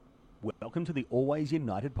Welcome to the Always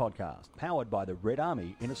United podcast, powered by the Red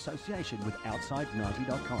Army in association with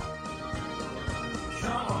Outside90.com.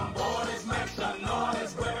 Come on, boys, make some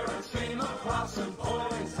noise. We're a team of crossing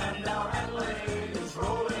points, and our Adelaide is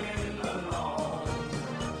rolling along.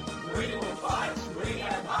 We will fight, we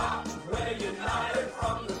have heart, we're united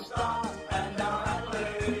from the start, and our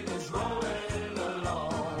Adelaide is rolling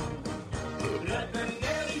along. Let the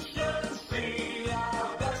nation see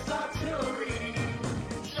our best artillery.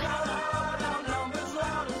 Shout out our numbers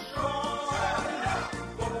loud and strong.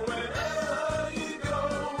 For wherever you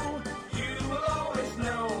go, you will always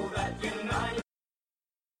know that united.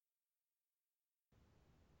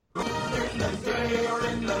 In the day or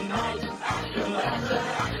in the night, action after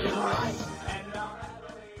action right. And our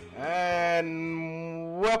Adelaide.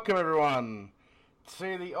 And welcome everyone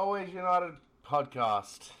to the Always United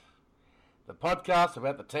podcast. The podcast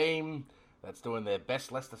about the team that's doing their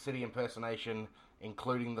best Leicester City impersonation,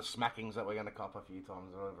 including the smackings that we're going to cop a few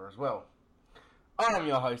times over as well. I'm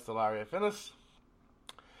your host, Ilario Finnis.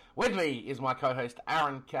 With me is my co-host,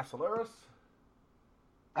 Aaron Casaluris.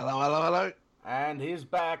 Hello. And he's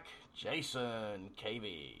back, Jason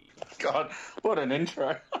KB. God, what an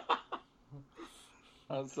intro.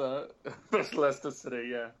 That's best Leicester City,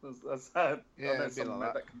 yeah. That's Yeah, I know a bit someone like made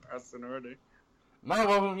that. that comparison already. No,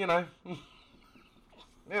 well,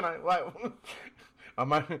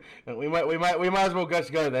 like, we might as well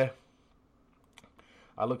go there.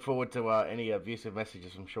 I look forward to any abusive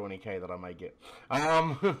messages from Shawnee K that I may get.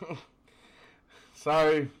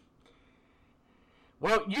 So,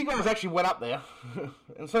 well, you guys actually went up there,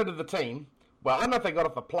 and so did the team. Well, I don't know if they got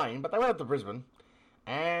off the plane, but they went up to Brisbane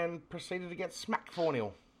and proceeded to get smacked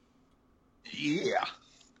 4-0. Yeah.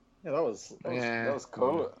 Yeah, that was Yeah.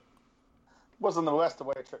 cool. Wasn't the worst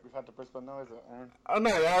away trip we've had to Brisbane, though, is it, Aaron? Oh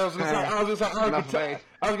no, I was going to say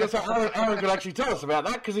Aaron could actually tell us about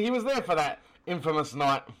that because he was there for that infamous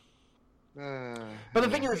night. But the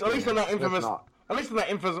thing is, at least on that infamous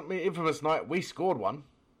night, we scored one.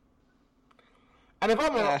 And if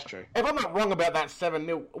I'm that's true. if I'm not wrong about that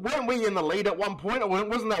 7-0, weren't we in the lead at one point, or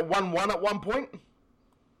wasn't that 1-1 at one point?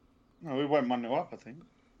 No, we went 1-0 up, I think.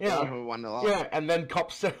 Yeah, We won the lot. yeah, and then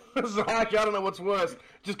cops. So I don't know what's worse,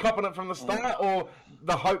 just copping it from the start, or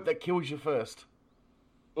the hope that kills you first.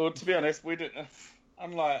 Well, to be honest, we didn't.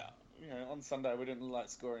 Unlike on Sunday, we didn't like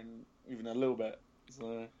scoring even a little bit.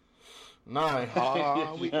 So No,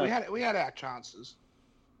 We had our chances.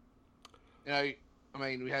 I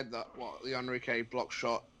mean, we had the Enrique block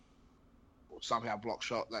shot, or somehow block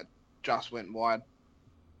shot that just went wide,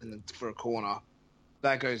 and then for a corner.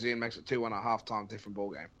 That goes in, makes it 2-1 at half-time, different ball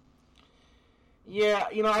game. yeah,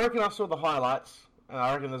 I reckon I saw the highlights, and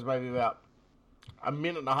I reckon there's maybe about a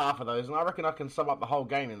minute and a half of those, and I reckon I can sum up the whole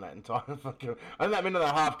game in that entire fucking. I think that minute and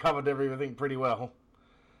a half covered everything pretty well.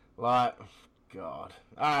 Like, God,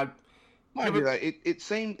 Mind you, though, it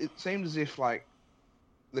seemed as if like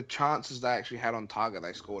the chances they actually had on target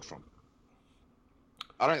they scored from.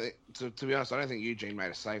 I don't think, to be honest, I don't think Eugene made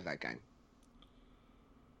a save that game.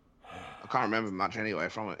 I can't remember much anyway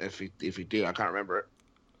from it. If he did, I can't remember it.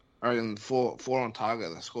 I reckon four on target.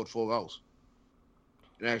 They scored 4 goals.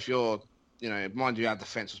 If you're, mind you, our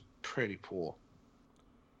defense was pretty poor,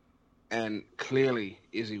 and clearly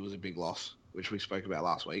Izzy was a big loss, which we spoke about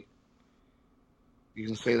last week. You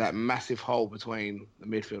can see that massive hole between the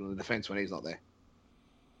midfield and the defense when he's not there.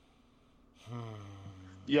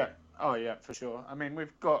 yeah, oh yeah, for sure. I mean,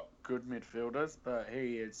 we've got good midfielders, but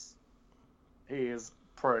he is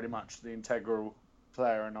pretty much the integral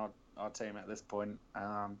player in our team at this point.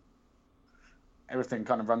 Everything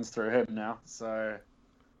kind of runs through him now, so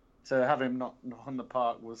to have him not on the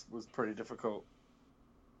park was pretty difficult.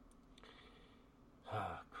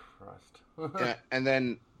 oh, Christ. Yeah, and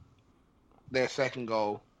then their second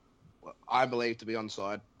goal, I believe to be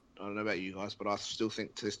onside. I don't know about you guys, but I still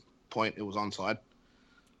think to this point it was onside.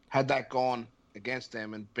 Had that gone against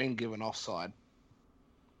them and been given offside,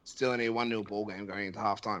 still only a 1-0 ball game going into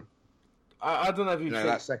half-time. I don't know if you've seen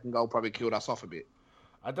That second goal probably killed us off a bit.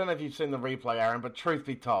 I don't know if you've seen the replay, Aaron, but truth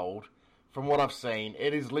be told, from what I've seen,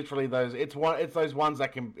 it is literally those. It's those ones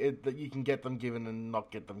that you can get them given and not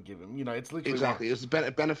get them given. It's literally Exactly. It's the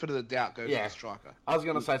benefit of the doubt goes to Yeah. the striker. I was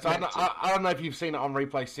going to say. So I don't know if you've seen it on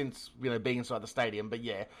replay since being inside the stadium, but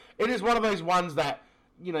yeah, it is one of those ones that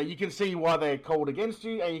you can see why they're called against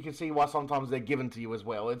you, and you can see why sometimes they're given to you as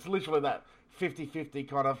well. It's literally that 50-50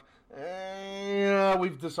 kind of.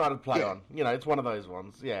 We've decided to play on. It's one of those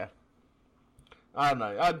ones. Yeah. I don't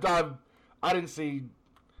know. I didn't see.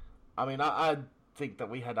 I mean, I think that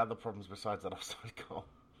we had other problems besides that offside goal.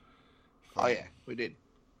 Oh yeah, we did.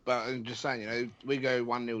 But I'm just saying, we go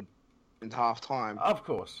 1-0 into half time. Of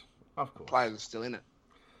course. Of course. players are still in it.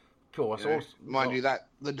 Of course. You know? Also, Mind you, that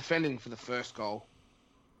the defending for the first goal,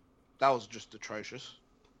 that was just atrocious.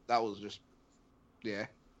 That was just, yeah.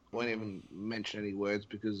 Won't even mention any words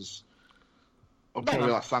because I'll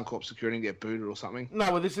probably like Suncorp security and get booted or something.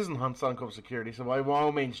 No, well, this isn't Hunt Suncorp security, so by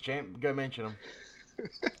all means, champ, go mention him.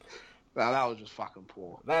 No, that was just fucking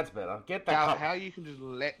poor. That's better. Get that. How you can just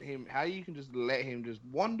let him just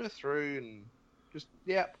wander through and just,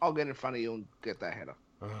 yeah, I'll get in front of you and get that header.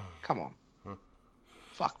 Come on.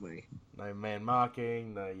 Fuck me. No man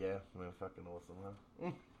marking. No, yeah, we're fucking awesome,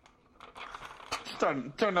 huh?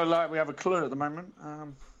 Don't know like we have a clue at the moment.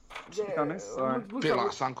 To be honest, so. Bit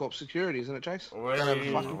like Suncorp security, isn't it, Chase? Well, Don't have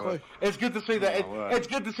a fucking clue. It's good to see that. Oh, It's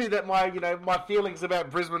good to see that my feelings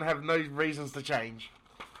about Brisbane have no reasons to change,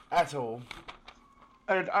 at all.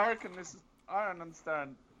 And I reckon I don't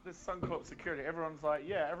understand this Suncorp security. Everyone's like,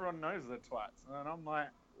 yeah, everyone knows they're twats, and I'm like,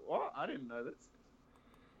 what? I didn't know this.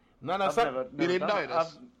 No, I've never you didn't done know it.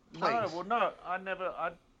 this? I've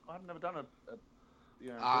never done a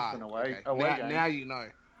Brisbane away game. Now you know.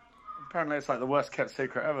 Apparently, it's like the worst kept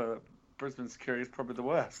secret ever. Brisbane security is probably the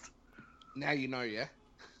worst. Now you know, yeah.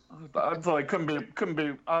 I was like, couldn't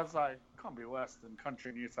be. I was like, can't be worse than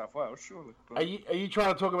country New South Wales, surely. But, Are you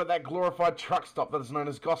trying to talk about that glorified truck stop that is known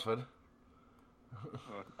as Gosford?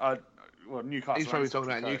 Newcastle. He's probably talking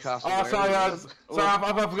about Newcastle. Oh, sorry, I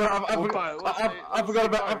forgot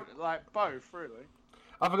about like both, really.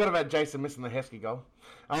 I forgot about Jason missing the Heskey goal.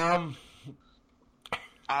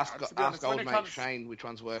 Ask To be honest, when old it mate comes- Shane which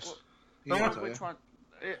one's worse. Which one?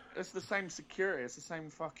 It's the same security. It's the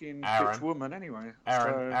same fucking Aaron. bitch woman, anyway.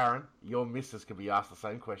 Aaron, your missus could be asked the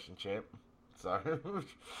same question, champ. So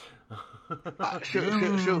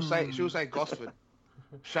She'll say Gosford.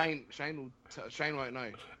 Shane won't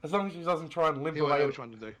know. as long as she doesn't try and limp He won't know away, which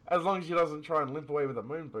one to do. as long as she doesn't try and limp away with a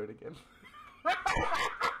moon boot again.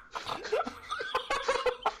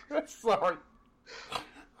 Sorry.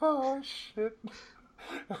 Oh shit.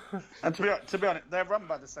 And to be honest, they're run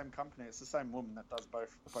by the same company. It's the same woman that does both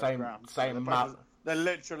grounds. Same They're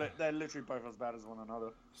literally both as bad as one another.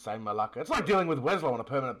 Same malacca. It's like dealing with Weslow on a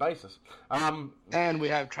permanent basis. And we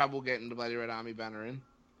have trouble getting the bloody Red Army banner in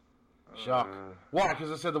Shock. Why?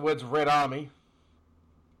 Because I said the words Red Army.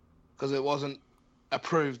 because it wasn't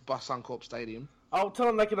approved by Suncorp Stadium. I'll tell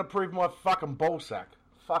them they can approve my fucking ball sack.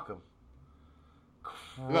 Fuck them.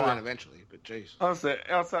 We got it in eventually, but jeez. I'll say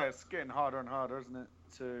it's getting harder and harder, isn't it?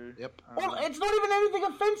 Yep. Well, it's not even anything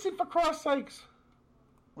offensive, for Christ's sakes.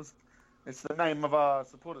 It's the name of our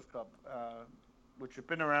supporters club, which have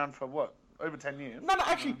been around for over 10 years. No,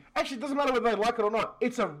 actually, it doesn't matter whether they like it or not.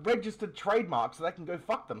 It's a registered trademark, so they can go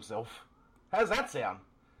fuck themselves. How's that sound?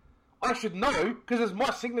 I should know, because there's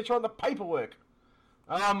my signature on the paperwork.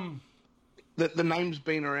 The name's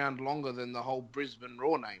been around longer than the whole Brisbane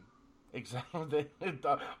Raw name. Exactly.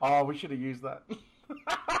 Oh, we should have used that.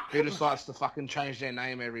 Who decides to fucking change their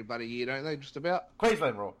name every bloody year, don't they? Just about.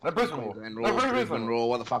 Queensland Raw. No, Brisbane Raw. Queensland No, Raw, Brisbane Brisbane Raw.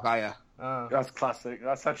 What the fuck are you? That's classic.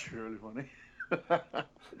 That's actually really funny.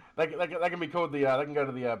 They can be called they can go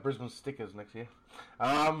to the Brisbane Stickers next year.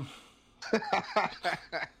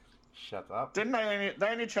 Shut up. Didn't they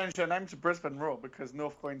only changed their name to Brisbane Raw because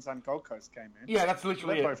North Queensland Gold Coast came in? Yeah, that's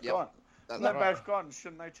literally They're it. both gone. That's They're right. both gone.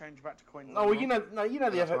 Shouldn't they change back to Queensland? Oh, well, Raw? you know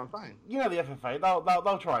the That's FFA. what I'm saying. You know the FFA.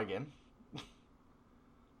 They'll try again.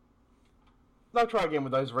 They'll try again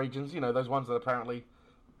with those regions. You know, those ones that apparently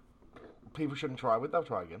people shouldn't try with. They'll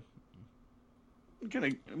try again.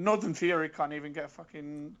 Northern Fury can't even get a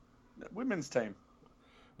fucking women's team.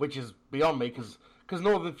 Which is beyond me, because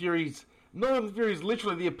Northern Fury's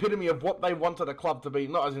literally the epitome of what they wanted a club to be.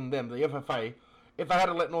 Not as in them, the FFA. If they had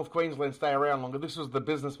to let North Queensland stay around longer, this was the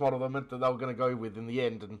business model they meant that they were going to go with in the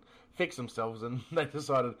end and fix themselves. And they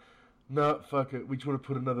decided, no, fuck it, we just want to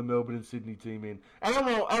put another Melbourne and Sydney team in. And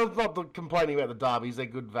I'm not complaining about the derbies; they're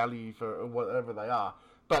good value for whatever they are.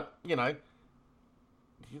 But you know,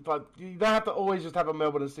 like you don't have to always just have a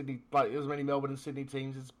Melbourne and Sydney, like as many Melbourne and Sydney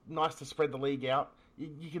teams. It's nice to spread the league out.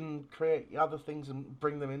 You can create other things and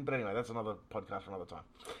bring them in. But anyway, that's another podcast for another time.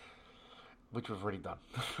 Which we've already done.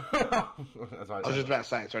 I was just about to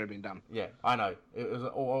say it's already been done. Yeah, I know. It was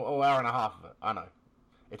all hour and a half of it. I know.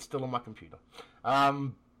 It's still on my computer.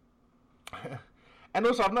 And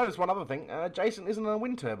also, I've noticed one other thing. Jason isn't in a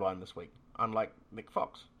wind turbine this week, unlike Nick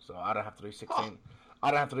Fox. So I don't have to do 16. Oh.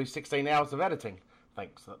 I don't have to do 16 hours of editing.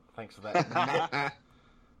 Thanks for that, Nick.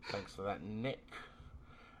 Thanks for that, Nick.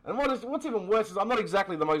 And what's even worse is I'm not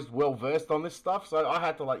exactly the most well versed on this stuff, so I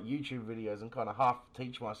had to like YouTube videos and kind of half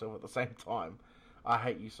teach myself at the same time. I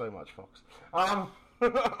hate you so much, Fox.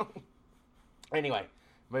 Anyway,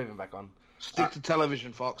 moving back on. Stick to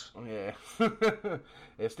television, Fox. Yeah.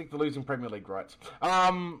 Yeah, stick to losing Premier League rights.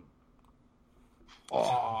 Oh,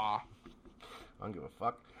 I don't give a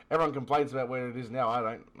fuck. Everyone complains about where it is now.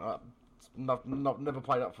 I don't. Never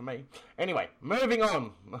played up for me. Anyway, moving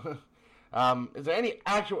on. Is there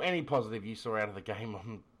any positive you saw out of the game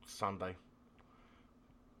on Sunday?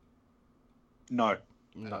 No.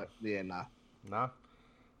 No. yeah, nah. No.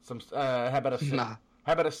 How about a Nah.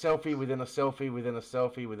 How about a selfie within a selfie within a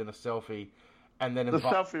selfie within a selfie, and then The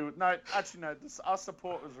selfie. No, actually, no. Our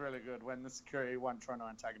support was really good when the security weren't trying to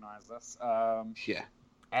antagonise us. Yeah.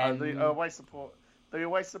 and The away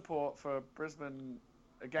support for Brisbane,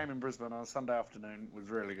 a game in Brisbane on a Sunday afternoon was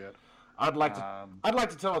really good. I'd like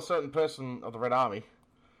to tell a certain person of the Red Army,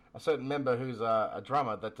 a certain member who's a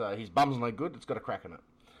drummer, that his bum's no good. It's got a crack in it.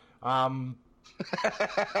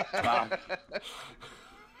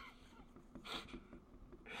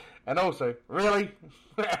 And also, really,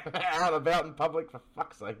 out and about in public, for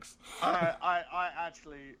fuck's sakes. I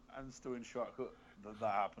actually am still in shock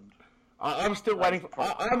that happened. I'm still waiting.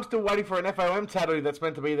 I'm still waiting for an FOM tattoo that's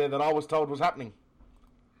meant to be there that I was told was happening.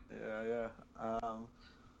 Yeah.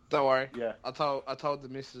 Don't worry. Yeah. I told the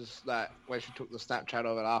missus that when she took the Snapchat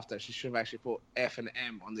of it after, she should have actually put F and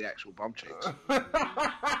M on the actual bum cheeks.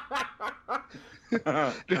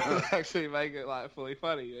 Just actually make it like fully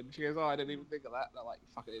funny. And she goes, "Oh, I didn't even think of that." And I'm like, "You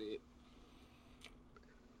fucking idiot."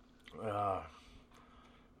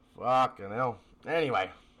 Fucking hell.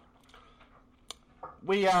 Anyway,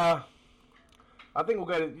 I think we'll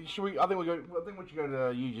go to. Should we? I think we should go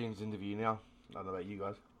to Eugene's interview now. I don't know about you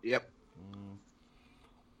guys. Yep.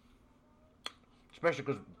 Especially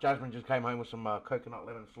because Jasmine just came home with some coconut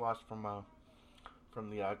lemon slice from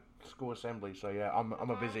the school assembly. So yeah, I'm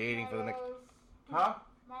a busy eating for the next. Huh?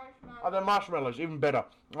 Marshmallows. Oh, the marshmallows, even better.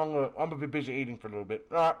 I'm a bit busy eating for a little bit.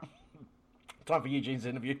 All right, time for Eugene's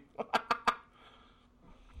interview.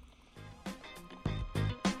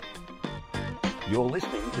 You're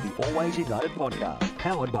listening to the Always United podcast,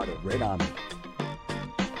 powered by the Red Army.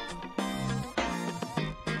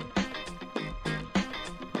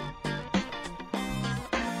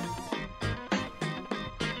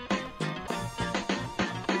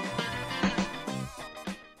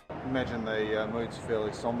 Imagine the mood's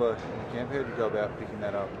fairly sombre in the camp. How do you go about picking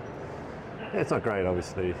that up? Yeah, it's not great,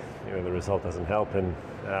 obviously. The result doesn't help, and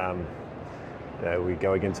we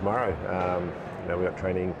go again tomorrow. We've got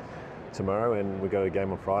training tomorrow, and we go to a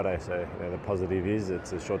game on Friday. So the positive is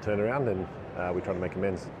it's a short turnaround, and we try to make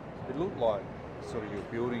amends. It looked like sort of you're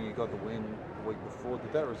building. You got the win the week before.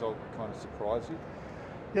 Did that result kind of surprise you?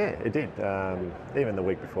 Yeah, it did. Even the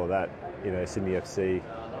week before that, Sydney FC,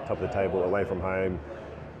 top of the table, away from home.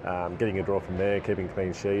 Getting a draw from there, keeping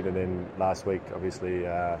clean sheet, and then last week, obviously,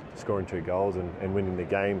 scoring 2 goals and winning the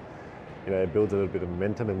game, it builds a little bit of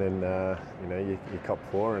momentum, and then, you cop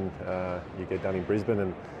 4 and you get done in Brisbane,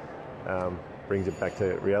 and brings it back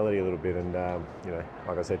to reality a little bit. And,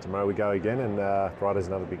 like I said, tomorrow we go again, and Friday's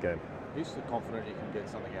another big game. Are you still confident you can get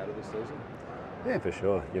something out of this season? Yeah, for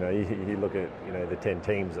sure. You look at, the 10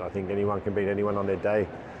 teams, I think anyone can beat anyone on their day.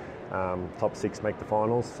 Top 6 make the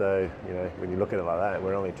finals, so when you look at it like that,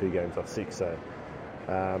 we're only 2 games off 6. So,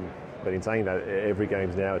 but in saying that, every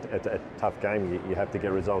game's now a tough game. You have to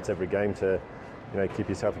get results every game to, keep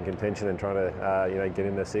yourself in contention and try to, get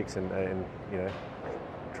in the 6 and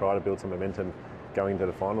try to build some momentum going into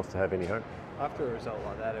the finals to have any hope. After a result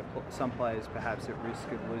like that, are some players perhaps at risk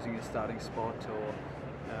of losing a starting spot, or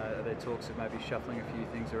are there talks of maybe shuffling a few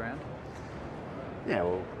things around? Yeah,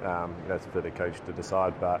 well, that's for the coach to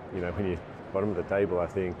decide. But when you're bottom of the table, I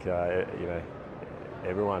think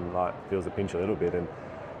everyone feels the pinch a little bit. And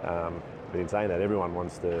but in saying that, everyone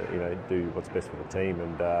wants to do what's best for the team,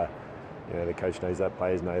 and the coach knows that,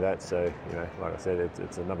 players know that. So like I said,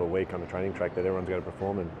 it's another week on the training track that everyone's got to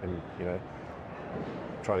perform and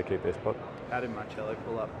try to keep their spot. How did Marcello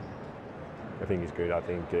pull up? I think he's good. I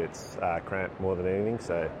think it's cramp more than anything.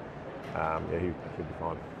 So he'll be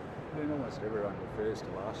fine. Then almost everyone refers to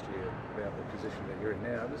last year about the position that you're in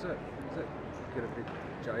now. Does that get a bit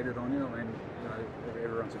jaded on you? I mean,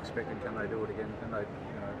 everyone's expecting, can they do it again? Can they,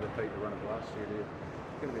 repeat the run of last year? Do you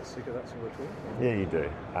get a bit sick of that sort of talk? Yeah, you do.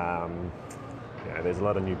 There's a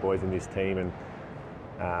lot of new boys in this team, and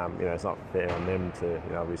it's not fair on them to,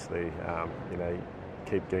 obviously,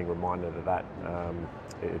 keep getting reminded of that.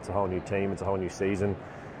 It's a whole new team. It's a whole new season.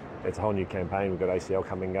 It's a whole new campaign. We've got ACL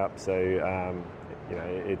coming up, so.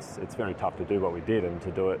 It's very tough to do what we did, and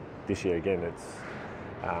to do it this year again, it's,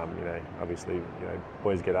 obviously,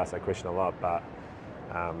 boys get asked that question a lot, but,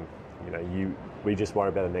 we just worry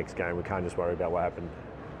about the next game. We can't just worry about what happened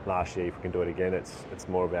last year. If we can do it again, it's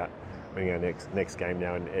more about winning our next game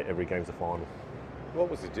now, and every game's a final. What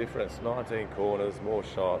was the difference? 19 corners, more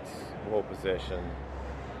shots, more possession,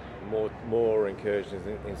 more incursions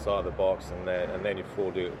inside the box, and then you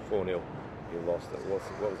 4-0, you lost it. What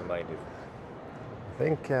was the main difference? I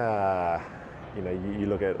think you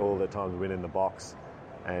look at all the times we win in the box,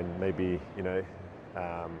 and maybe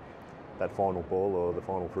that final ball or the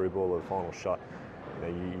final through ball or the final shot.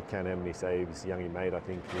 You count how many saves Youngie made. I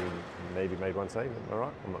think he maybe made one save. Am I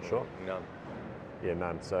right? I'm not sure. None. Yeah,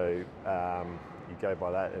 none. So you go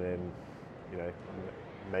by that, and then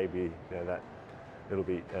maybe that little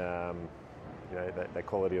bit that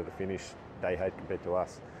quality of the finish they had compared to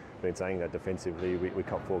us. I've been saying that defensively we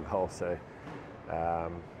caught 4 goals, so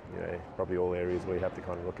probably all areas we have to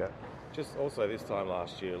kind of look at. Just also this time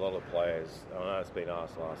last year, a lot of players, I know it's been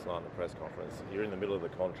asked last night in the press conference, you're in the middle of the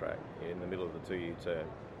contract, you're in the middle of the 2-year term.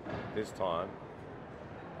 This time,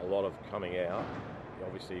 a lot of coming out,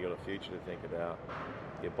 obviously you've got a future to think about.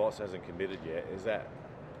 Your boss hasn't committed yet. Is that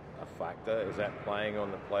a factor? Is that playing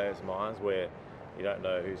on the players' minds where you don't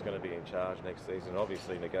know who's going to be in charge next season?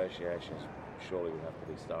 Obviously negotiations surely would have to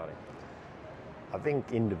be starting. I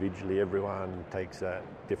think individually everyone takes that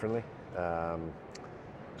differently.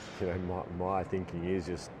 My thinking is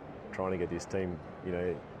just trying to get this team,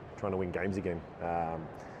 trying to win games again.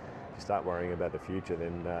 If you start worrying about the future,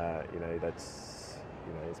 then that's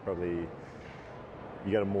it's probably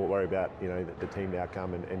you got to more worry about the team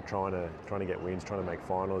outcome and trying to get wins, trying to make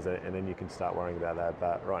finals, and then you can start worrying about that.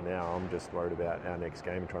 But right now, I'm just worried about our next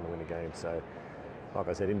game and trying to win a game. So, like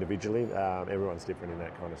I said, individually, everyone's different in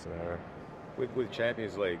that kind of scenario. With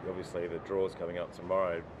Champions League, obviously the draw's coming up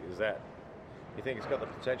tomorrow. Is that, you think it's got the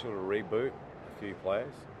potential to reboot a few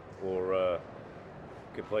players, or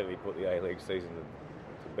completely put the A-League season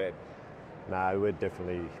to bed? No, we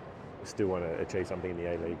definitely still want to achieve something in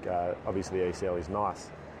the A-League. Obviously, the ACL is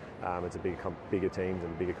nice. It's a bigger teams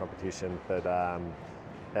and bigger competition, but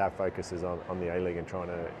our focus is on the A-League and trying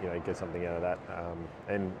to get something out of that.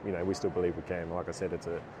 And we still believe we can. Like I said, it's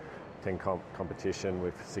a 10 competition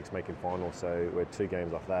with 6 making finals, so we're 2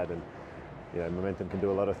 games off that, and momentum can do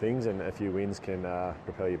a lot of things, and a few wins can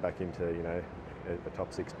propel you back into a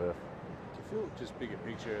top 6 berth. Do you feel just bigger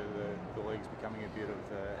picture the league's becoming a bit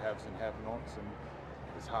of haves and have-nots, and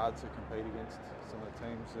it's hard to compete against some of the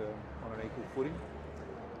teams on an equal footing?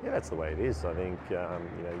 Yeah, that's the way it is. I think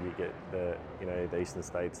you get the eastern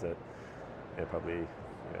states that probably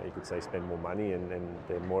you could say spend more money and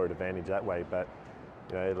they're more at advantage that way, but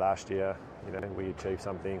last year, we achieved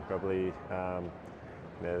something probably,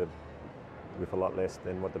 with a lot less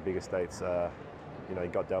than what the bigger states,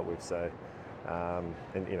 got dealt with. So,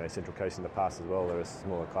 and Central Coast in the past as well, they're a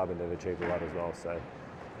smaller club and they've achieved a lot as well. So,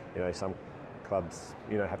 some clubs,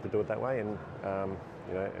 have to do it that way, and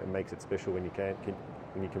it makes it special when you can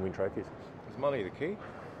win trophies. Is money the key?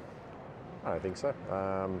 I don't think so.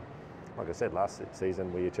 Like I said, last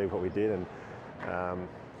season we achieved what we did, and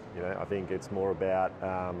I think it's more about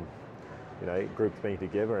groups being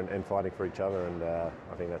together and fighting for each other, and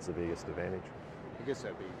I think that's the biggest advantage. I guess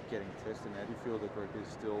that'd be getting tested now. Do you feel the group is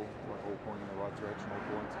still all pointing in the right direction, all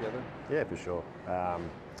pulling together? Yeah, for sure.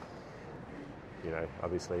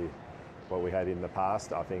 Obviously what we had in the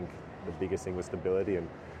past, I think the biggest thing was stability and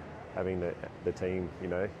having the team,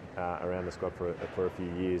 around the squad for a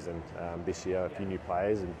few years, and this year a few new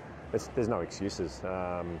players, and there's no excuses.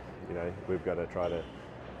 We've got to try to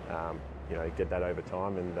get that over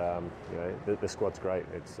time, and the squad's great.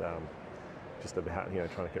 It's just about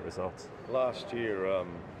trying to get results. Last year,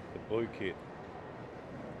 the blue kit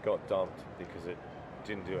got dumped because it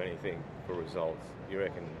didn't do anything for results. You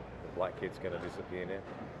reckon the black kit's going to disappear now?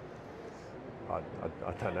 I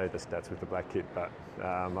don't know the stats with the black kit, but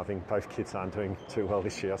I think both kits aren't doing too well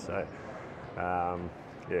this year. So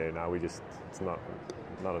it's not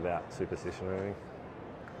about superstition or anything.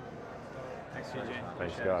 Thanks, Eugene.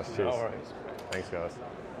 Thanks, guys. Cheers. No worries. Thanks, guys.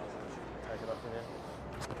 Take it up from here.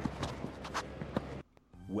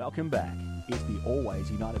 Welcome back. It's the Always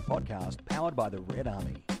United podcast, powered by the Red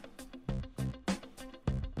Army.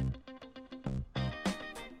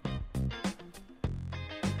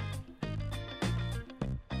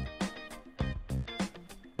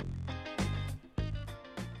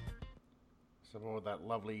 Some more of that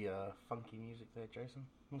lovely funky music there, Jason.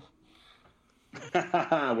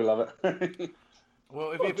 We love it.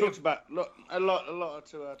 Well, Well, talks about a lot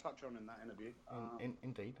to touch on in that interview.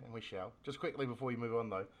 Indeed, and we shall. Just quickly before we move on,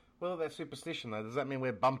 though. Well, that superstition, though, does that mean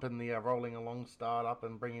we're bumping the rolling along start up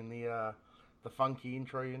and bringing the funky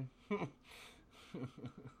intro in?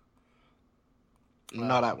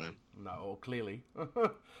 Not happening. No, clearly.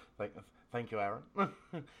 Thank you, Aaron.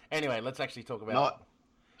 Anyway, let's actually talk about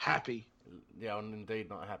Happy. Yeah, and indeed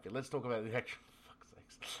not happy. Let's talk about the actual. Fuck's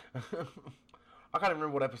sakes. I can't even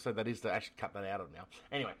remember what episode that is to actually cut that out of now.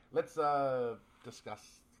 Anyway, let's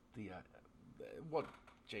discuss the what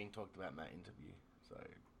Gene talked about in that interview. So,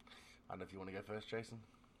 I don't know if you want to go first, Jason.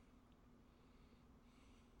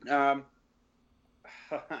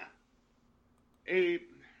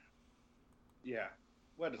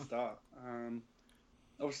 Where to start?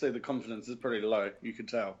 Obviously, the confidence is pretty low. You could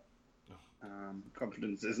tell.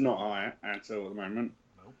 Confidence is not high at all at the moment.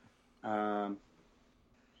 Nope.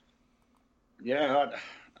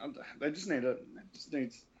 They just need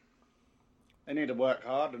to work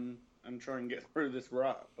hard and try and get through this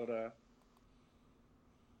rut. But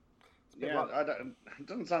it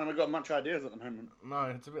doesn't sound like we've got much ideas at the moment. No,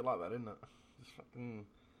 it's a bit like that, isn't it?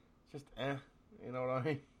 Just you know what I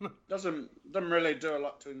mean? Doesn't really do a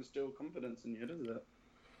lot to instill confidence in you, does it?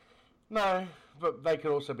 No, but they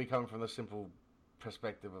could also be coming from the simple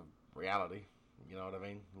perspective of reality. You know what I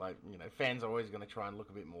mean? Like, fans are always going to try and look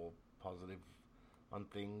a bit more positive on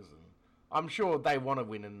things, and I'm sure they want to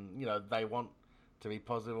win, and they want to be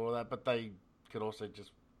positive and all that, but they could also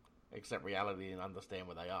just accept reality and understand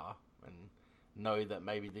where they are, and know that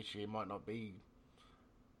maybe this year might not be,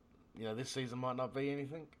 this season might not be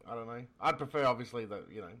anything. I don't know. I'd prefer, obviously, that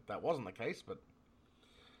that wasn't the case, but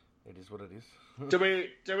it is what it is. Do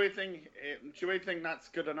we think that's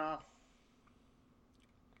good enough?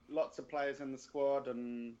 Lots of players in the squad,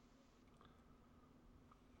 and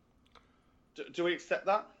do we accept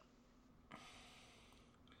that?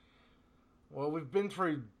 Well, we've been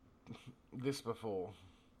through this before.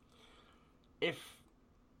 If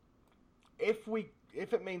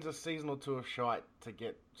it means a season or two of shite to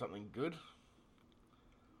get something good,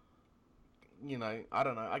 I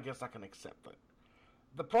don't know. I guess I can accept it.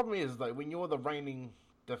 The problem is, though, when you're the reigning,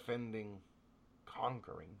 defending,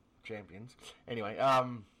 conquering champions. Anyway, but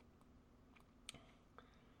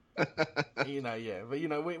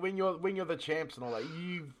when you're the champs and all that,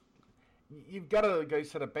 you've got to go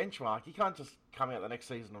set a benchmark. You can't just come out the next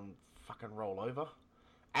season and fucking roll over.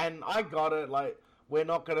 And I got it. Like, we're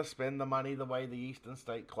not going to spend the money the way the Eastern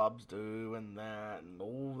State clubs do, and that, and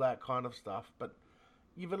all that kind of stuff. But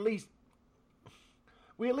we at least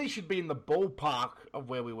should be in the ballpark of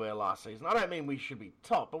where we were last season. I don't mean we should be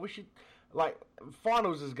top, but we should,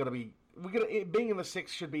 finals is going to be, being in the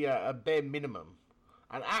six should be a bare minimum,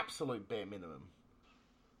 an absolute bare minimum.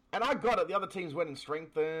 And I got it. The other teams went and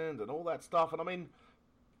strengthened and all that stuff. And I mean,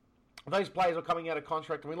 those players are coming out of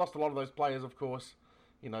contract, and we lost a lot of those players, of course.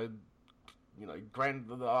 Straight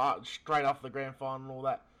off the grand final and all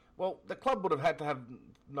that. Well, the club would have had to have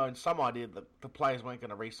known some idea that the players weren't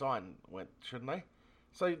going to re-sign, shouldn't they?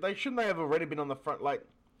 So shouldn't they have already been on the front? Who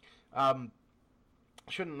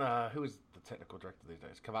is the technical director these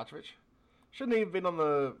days? Kovacevic? Shouldn't he have been on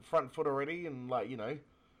the front foot already? And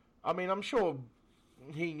I mean, I'm sure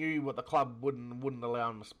he knew what the club wouldn't allow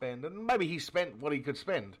him to spend, and maybe he spent what he could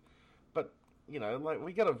spend. But we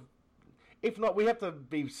gotta, if not, we have to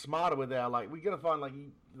be smarter with our we gotta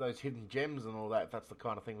find those hidden gems and all that. If that's the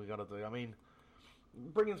kind of thing we gotta do. I mean,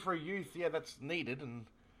 bringing through youth, yeah, that's needed and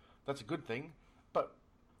that's a good thing. But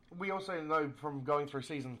we also know from going through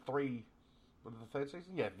season 3, the third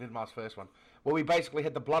season, yeah, Vidmar's first one, where we basically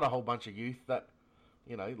had to blood a whole bunch of youth that,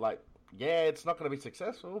 yeah, it's not going to be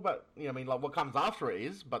successful, but, what comes after it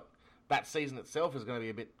is, but that season itself is going to be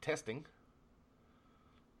a bit testing.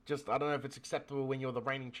 Just, I don't know if it's acceptable when you're the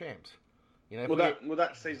reigning champs.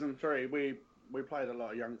 That season 3, we played a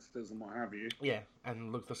lot of youngsters and what have you. Yeah,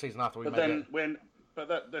 and look, the season after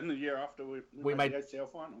then the year after we made the ACL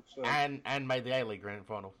final. So. And made the A-League Grand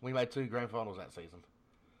Final. We made 2 Grand Finals that season.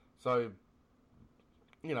 So,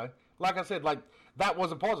 like I said, that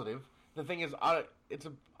was a positive. The thing is, I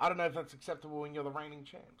don't know if that's acceptable when you're the reigning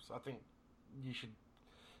champs. I think you should,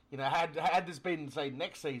 had this been, say,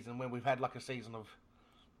 next season when we've had a season of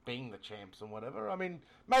being the champs and whatever. I mean,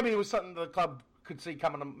 maybe it was something the club could see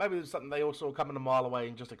coming. Maybe it was something they all saw coming a mile away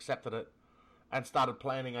and just accepted it and started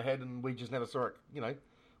planning ahead, and we just never saw it.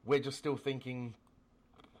 We're just still thinking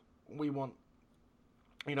we want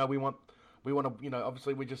to.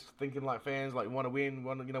 Obviously, we're just thinking like fans, we want to win,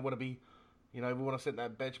 want to be. We want to set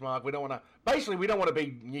that benchmark. We don't want to... Basically, we don't want to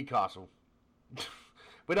be Newcastle.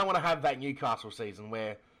 We don't want to have that Newcastle season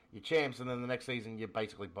where you're champs and then the next season you're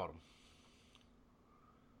basically bottom.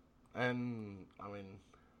 And, I mean,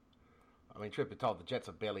 truth be told, the Jets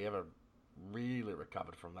have barely ever really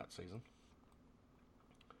recovered from that season.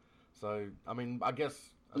 So, I mean, I guess...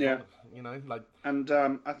 Yeah. And,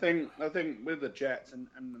 I think with the Jets and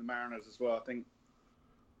the Mariners as well, I think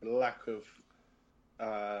the lack of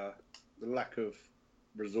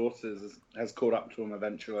resources has caught up to him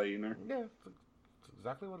eventually. You know. Yeah, that's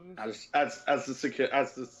exactly what it is. As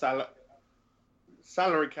the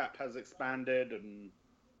salary cap has expanded and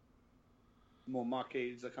more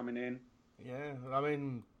marquees are coming in. Yeah, I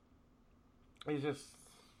mean, he's just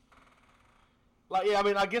like, yeah. I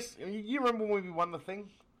mean, I guess you remember when we won the thing,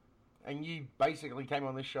 and you basically came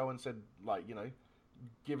on this show and said, like, you know,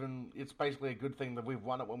 given it's basically a good thing that we've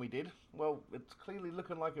won it when we did. Well, it's clearly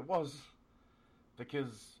looking like it was,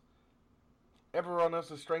 because everyone else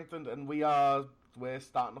has strengthened, and we're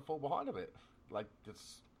starting to fall behind a bit. Like,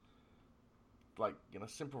 it's like, you know,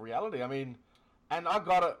 simple reality. I mean, and I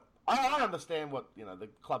understand what, you know, the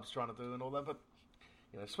club's trying to do and all that, but,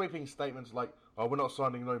 you know, sweeping statements like, "Oh, we're not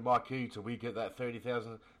signing no marquee till we get that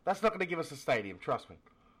 30,000," that's not going to give us a stadium, trust me.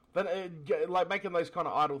 Then, like, making those kind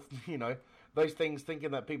of idle, you know, those things,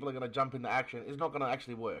 thinking that people are going to jump into action, is not going to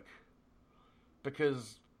actually work.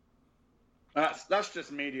 Because that's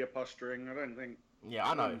just media posturing. I don't think. Yeah,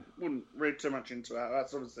 I know. Wouldn't read too much into that.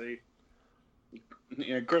 That's obviously,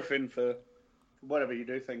 you know, Griffin, for whatever you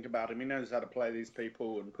do think about him, he knows how to play these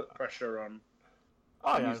people and put pressure on.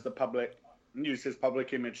 Use his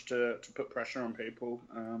public image to put pressure on people.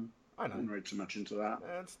 I know. Wouldn't read too much into that.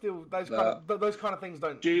 And still, those kind of things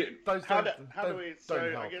don't. How do we?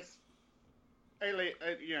 So help. I guess,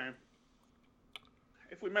 you know,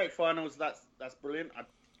 if we make finals, that's brilliant.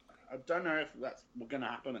 I don't know if that's going to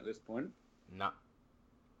happen at this point. No.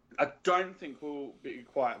 I don't think we'll be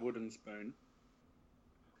quite wooden spoon.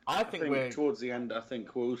 I think we're towards the end. I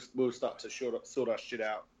think we'll start to sort our shit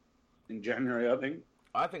out in January.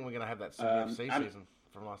 I think we're going to have that CFC season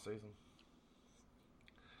from last season.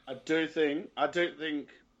 I do think,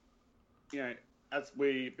 you know, as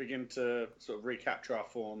we begin to sort of recapture our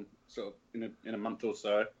form, sort of in a month or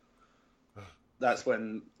so, that's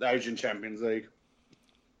when the Asian Champions League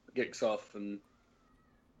kicks off, and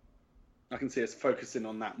I can see us focusing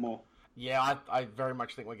on that more. Yeah, I very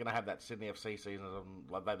much think we're going to have that Sydney FC season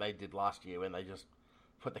like they did last year, when they just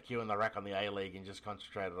put the queue in the rack on the A-League and just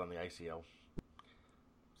concentrated on the ACL.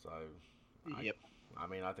 So, yep. I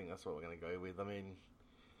mean, I think that's what we're going to go with. I mean,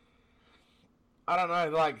 I don't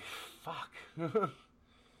know, like, fuck.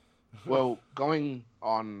 Well, going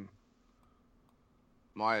on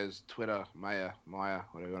Maya's Twitter, Maya,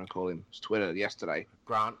 whatever you want to call him, his Twitter yesterday.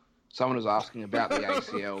 Grant. Someone was asking about the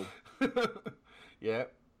ACL. Yeah.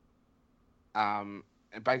 And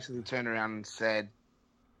basically turned around and said,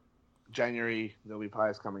 January, there'll be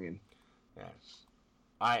players coming in. Yeah.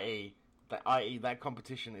 I.e., that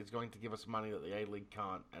competition is going to give us money that the A-League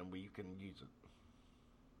can't, and we can use it.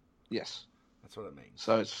 Yes. That's what it means.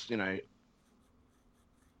 So it's, you know,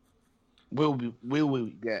 will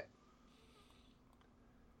we get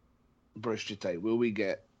Bruce Jitte? Will we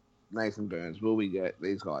get Nathan Burns? Will we get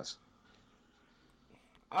these guys?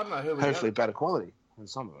 I don't know who we Hopefully better quality than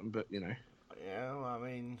some of them, but, you know. Yeah, well, I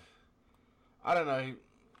mean, I don't know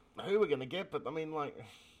who we're going to get, but, I mean, like,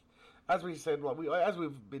 as we said, like, as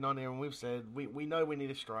we've been on here and we've said, we know we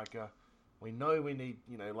need a striker. We know we need,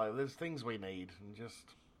 you know, like, there's things we need, and just,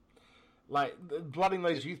 like, blooding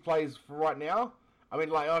those youth players for right now, I mean,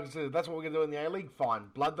 like I said, that's what we're going to do in the A-League, fine.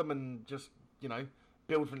 Blood them and just, you know,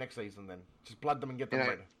 build for next season then. Just blood them and get them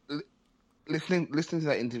ready. Listening to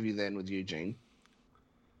that interview then with Eugene,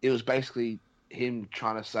 it was basically him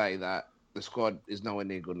trying to say that the squad is nowhere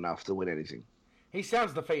near good enough to win anything. He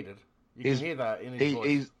sounds defeated. You can hear that in his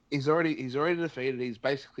voice. He's already defeated. He's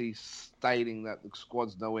basically stating that the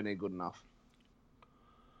squad's nowhere near good enough.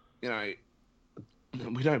 You know,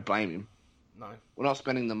 we don't blame him. No. We're not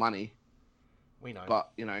spending the money. We know.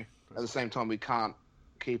 But, you know, at the same time, we can't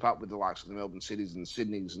keep up with the likes of the Melbourne Cities and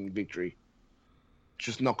Sydneys and Victory. It's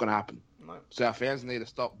just not going to happen. No. So our fans need to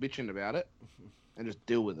stop bitching about it and just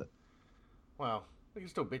deal with it. Well, we can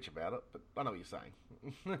still bitch about it, but I know what you're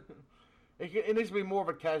saying. It needs to be more of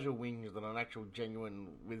a casual whinge than an actual genuine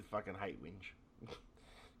with fucking hate whinge.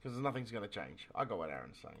 Because nothing's going to change. I got what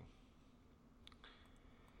Aaron's saying.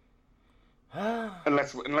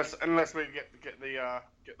 unless we get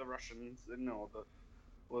the Russians in or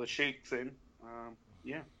the Sheiks in,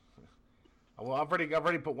 yeah. Well, I've already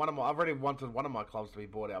wanted one of my clubs to be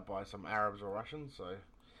bought out by some Arabs or Russians, so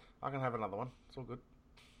I can have another one. It's all good.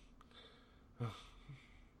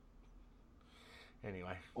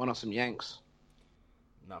 Anyway. Why not some Yanks?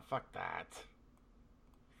 No, fuck that.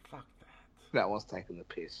 Fuck that. That was taking the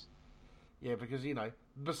piss. Yeah, because, you know,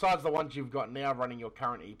 besides the ones you've got now running your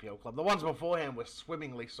current EPL club, the ones beforehand were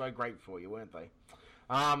swimmingly so great for you, weren't they?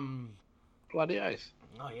 Bloody oath.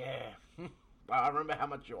 Oh, yeah. I remember how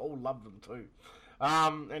much you all loved them, too.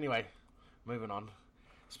 Anyway, moving on.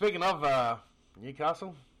 Speaking of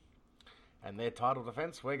Newcastle, and their title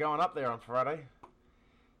defence. We're going up there on Friday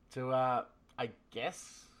to, I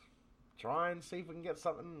guess, try and see if we can get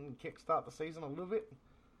something and kickstart the season a little bit.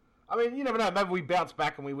 I mean, you never know. Maybe we bounce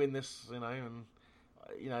back and we win this, and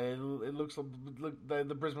it looks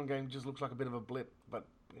the Brisbane game just looks like a bit of a blip. But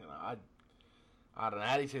I don't know.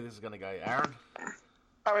 How do you see this is going to go, Aaron?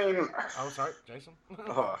 I mean, oh, sorry, Jason.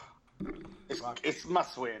 It's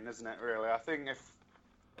must win, isn't it? Really, I think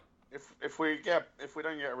if we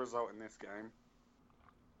don't get a result in this game,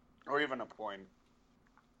 or even a point,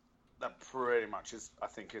 that pretty much is, I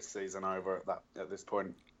think, his season over at this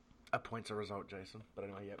point. A point's a result, Jason. But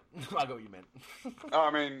anyway, yep, I got what you meant. I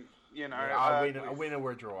mean, a win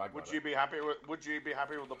or a draw. Would you be happy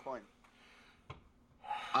with the point?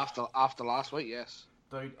 After last week, yes.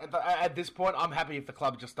 Dude, at this point, I'm happy if the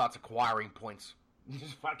club just starts acquiring points.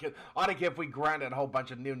 Just fucking, I don't care if we grind out a whole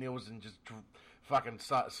bunch of nil-nils and just fucking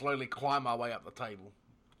slowly climb our way up the table.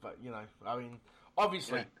 But, I mean,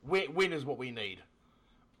 obviously, win is what we need.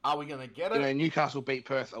 Are we going to get it? Newcastle beat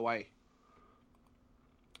Perth away.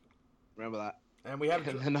 Remember that. And we have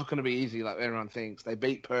they're not going to be easy like everyone thinks. They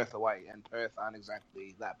beat Perth away, and Perth aren't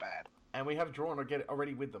exactly that bad. And we have drawn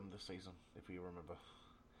already with them this season, if you remember.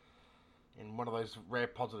 In one of those rare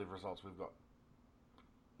positive results we've got.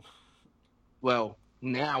 Well,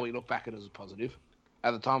 now we look back at it as a positive.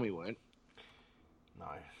 At the time, we weren't. No.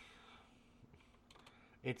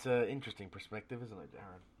 It's an interesting perspective, isn't it,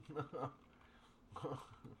 Darren?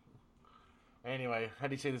 Anyway, how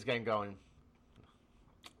do you see this game going,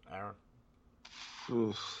 Aaron?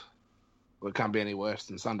 Oof. Well, it can't be any worse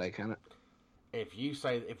than Sunday, can it?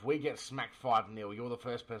 If we get smacked 5-0, you're the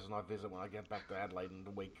first person I visit when I get back to Adelaide in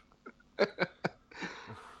the week.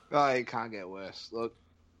 Oh, it can't get worse. Look,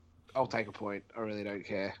 I'll take a point. I really don't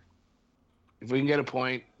care. If we can get a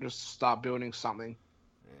point, just start building something.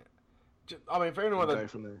 Yeah. I mean, for everyone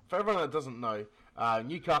that doesn't know,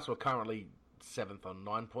 Newcastle are currently 7th on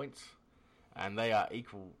 9 points, and they are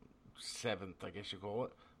equal 7th, I guess you call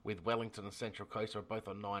it, with Wellington and Central Coast are both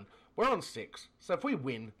on 9. We're on 6, so if we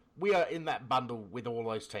win, we are in that bundle with all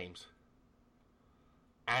those teams.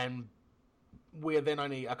 And we're then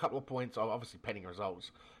only a couple of points, obviously pending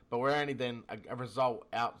results, but we're only then a result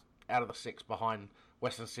out of the 6 behind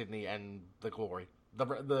Western Sydney and the Glory.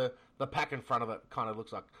 The pack in front of it kind of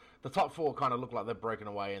looks like the top 4 kind of look like they're broken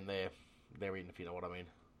away and they're in, if you know what I mean.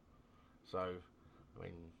 So, I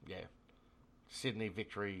mean, yeah, Sydney,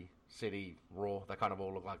 Victory, City, Raw, they kind of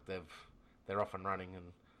all look like they're off and running, and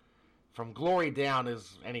from Glory down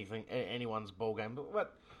is anyone's ball game.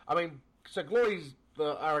 But I mean, so Glory's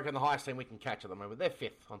I reckon the highest team we can catch at the moment. They're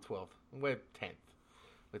 5th on 12, and we're 10th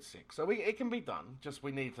with 6. So it can be done. Just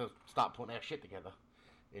we need to start putting our shit together.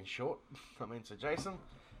 In short, I mean, so Jason,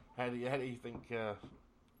 how do you think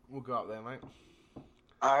we'll go up there, mate?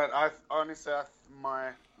 I honestly,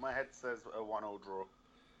 my head says a 1-1 draw.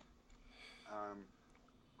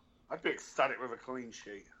 I'd be ecstatic with a clean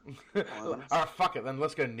sheet. Alright, fuck it then.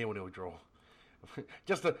 Let's go 0-0 draw.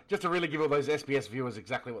 just to really give all those SBS viewers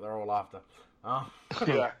exactly what they're all after.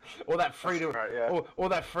 Yeah. Or that free to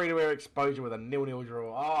air exposure with a 0-0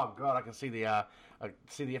 draw. Oh god, I can see the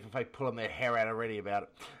FFA pulling their hair out already about it.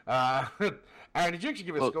 Aaron, did you actually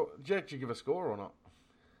give a score? Did you actually give a score or not?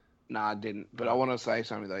 No, I didn't. But I want to say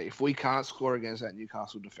something though. If we can't score against that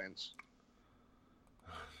Newcastle defence,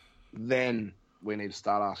 then we need to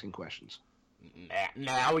start asking questions.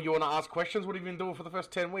 Now you want to ask questions? What have you been doing for the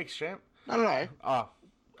first 10 weeks, champ? No.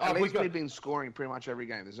 At least we've been scoring pretty much every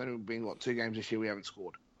game. There's only been, 2 games this year we haven't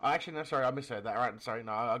scored. Actually, no, sorry, I misheard that. All right, sorry,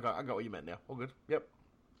 no, I got what you meant now. All good. Yep.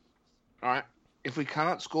 All right. If we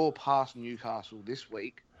can't score past Newcastle this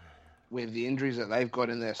week, with the injuries that they've got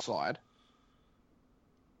in their side,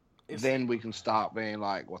 then we can start being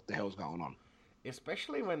like, what the hell's going on?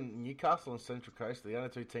 Especially when Newcastle and Central Coast are the only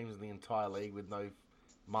 2 teams in the entire league with no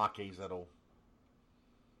marquees at all.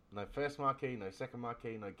 No first marquee, no second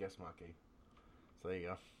marquee, no guest marquee. So there you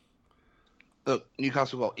go. Look,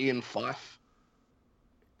 Newcastle got Ian Fife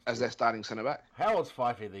as their starting centre back. How old's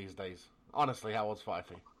Fifey these days? Honestly, how old's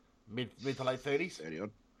Fifey? Mid to late 30s? 30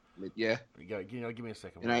 odd. Yeah. Give me a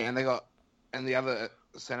second. And the other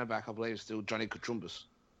centre back, I believe, is still Johnny Kachumbas.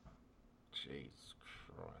 Jesus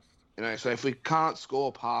Christ. So if we can't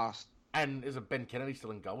score past... And is it Ben Kennedy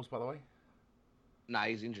still in goals, by the way? Nah,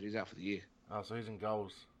 he's injured. He's out for the year. Oh, so who's in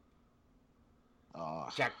goals? Oh.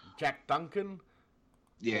 Jack Duncan?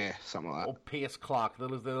 Yeah, something like that. Or Pierce Clark. They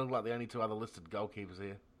look like the only 2 other listed goalkeepers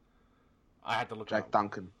here. I had to look Jack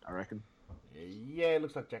Duncan, I reckon. Yeah, it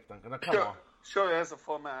looks like Jack Duncan. Now, come on. Sure, there's a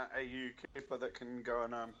former AU keeper that can go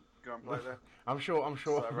and play there. I'm sure.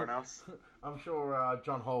 So everyone else. I'm sure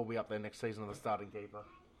John Hall will be up there next season as the starting keeper.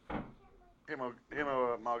 Him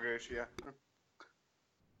or Margush, yeah.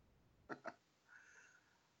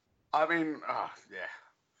 I mean, yeah.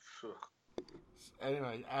 Phew.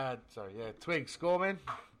 Anyway, Twig, score, man.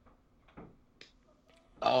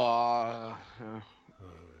 I'll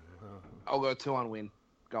go 2-1 win.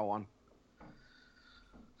 Go on.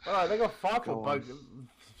 All right, they got 5 Go for on.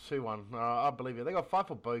 2-1. I believe you. They got 5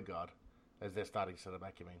 for Bogard as their starting centre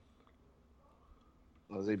back. You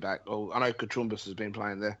mean? Is he back? Oh, I know Kachumbas has been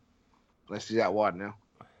playing there. Unless he's out wide now.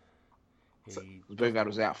 Bogard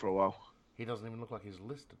was out for a while. He doesn't even look like he's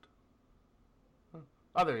listed.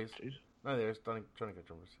 Oh, there he is. Jeez. No, there he is. Johnny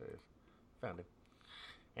Kachumbas. There he is. Found him.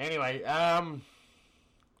 Anyway,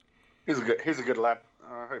 He's a good lad.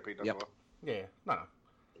 I hope he does Yep. well. yeah, no.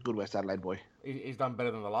 Good West Adelaide boy. He's done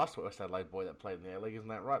better than the last West Adelaide boy that played in the A-League, isn't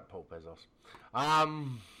that right, Paul Pezos?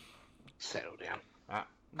 Settle down.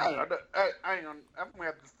 Hang on. Haven't we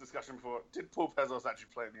had this discussion before? Did Paul Pezos actually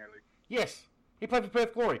play in the A-League? Yes, he played for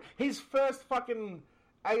Perth Glory. His first fucking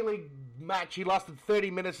A-League match, he lasted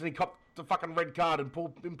 30 minutes and he copped the fucking red card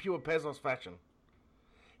in pure Pezos fashion.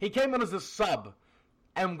 He came on as a sub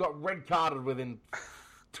and got red carded within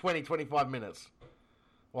 20-25 minutes.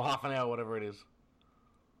 Or half an hour, whatever it is.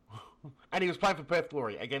 And he was playing for Perth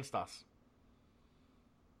Glory against us.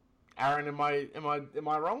 Aaron, am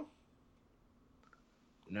I wrong?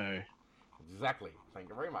 No. Exactly. Thank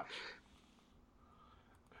you very much.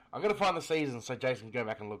 I'm going to find the season so Jason can go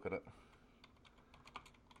back and look at it.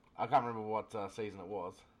 I can't remember what season it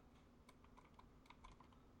was.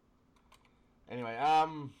 Anyway,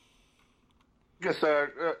 Guess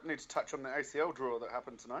need to touch on the ACL draw that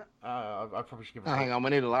happened tonight. I probably should give it Oh, hang on, we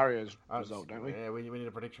need a Lario's Oh, result, don't we? Yeah, we need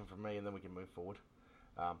a prediction from me and then we can move forward.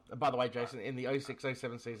 And by the way, Jason, in the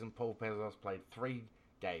 06-07 season, Paul Pezos played 3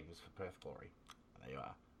 games for Perth Glory. There you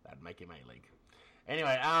are. That'd make him A-League.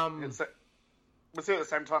 Anyway, Was he at the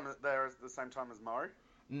same time as Murray?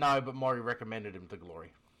 no, but Maury recommended him to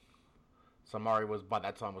Glory. So Maury was, by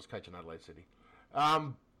that time, was coach in Adelaide City.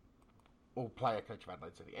 Or player coach of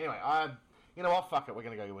Adelaide City. Anyway, you know what? Fuck it. We're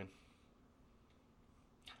going to go win.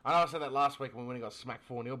 I know I said that last week when we got smacked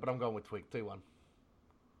 4-0, but I'm going with Twig 2-1.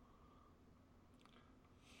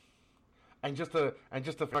 And just to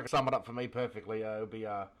fucking sum it up for me perfectly, it'll be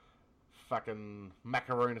fucking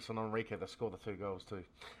Macaronis and Enrique that score the 2 goals too.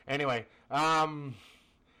 Anyway,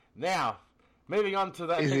 now moving on to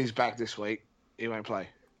that. He's back this week. He won't play.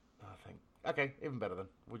 I think. Okay, even better then.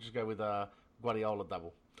 We'll just go with Guardiola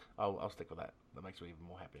double. I'll stick with that. That makes me even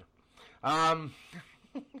more happier.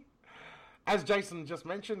 As Jason just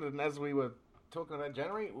mentioned, and as we were talking about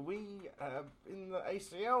January, we in the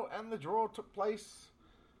ACL, and the draw took place.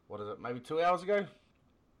 What is it? Maybe 2 hours ago.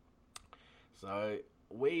 So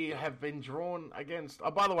we have been drawn against.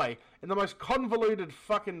 Oh, by the way, in the most convoluted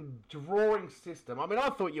fucking drawing system. I mean, I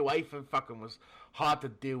thought UEFA fucking was hard to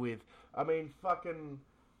deal with. I mean, fucking.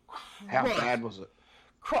 How Christ. bad was it?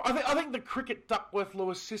 I think the cricket Duckworth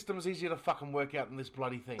Lewis system is easier to fucking work out than this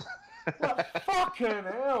bloody thing. Like, fucking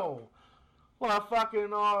hell. Well,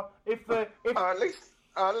 fucking At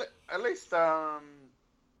least the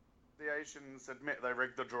Asians admit they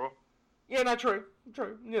rigged the draw. Yeah, no, true.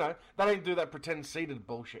 You know, they don't do that pretend seeded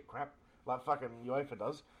bullshit crap like fucking UEFA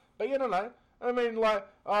does. But you don't know. I mean, like,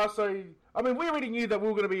 we already knew that we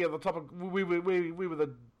were going to be at the top of. We were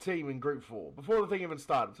the team in Group 4 before the thing even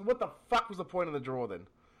started. So what the fuck was the point of the draw then?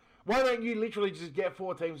 Why don't you literally just get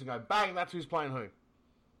 4 teams and go bang? That's who's playing who.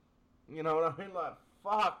 You know what I mean? Like,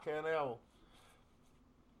 fucking hell.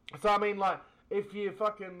 So I mean, like, if you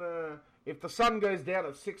fucking if the sun goes down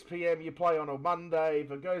at 6 p.m, you play on a Monday.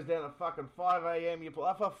 If it goes down at fucking 5 a.m, you play.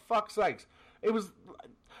 Oh, for fuck's sakes! It was.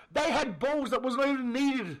 They had balls that wasn't even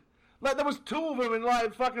needed. Like, there was 2 of them, and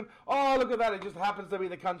like, fucking, oh, look at that, it just happens to be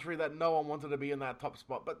the country that no one wanted to be in that top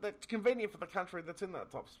spot. But that's convenient for the country that's in that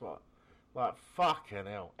top spot. Like, fucking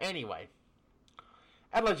hell. Anyway,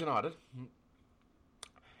 Adelaide United,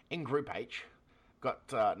 in Group H, got,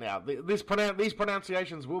 now, these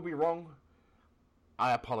pronunciations will be wrong.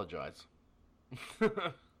 I apologise.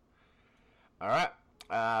 Alright,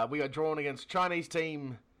 we got drawn against Chinese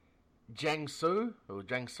team Jiangsu, or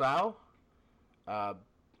Jiangsu,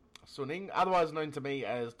 Suning, otherwise known to me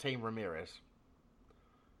as Team Ramirez.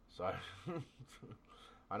 So,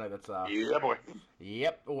 I know that's Yeah, boy.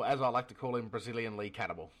 Yep, or as I like to call him, Brazilian Lee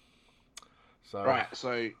Cannibal. So Right,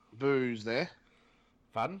 so booze there.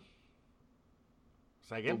 Fun.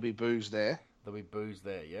 Say again. There'll be booze there. There'll be booze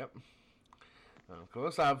there. Yep. Of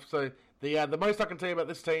course. So the most I can tell you about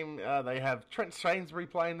this team, they have Trent Sainsbury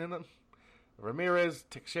playing in it, Ramirez,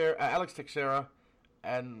 Alex Teixeira,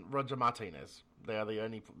 and Roger Martinez. They're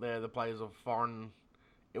the players of foreign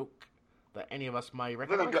ilk that any of us may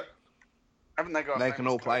recognise. Haven't they got? They a can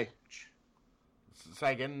famous all play. coach?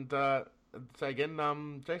 Say again,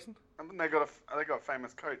 Jason. Haven't they got a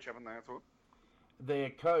famous coach? Haven't they? I thought. Their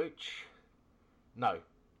coach, no,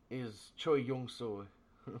 is Choi Young-soo.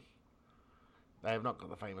 They have not got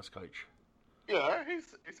the famous coach. Yeah,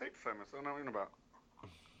 he's heaps famous. I know what about.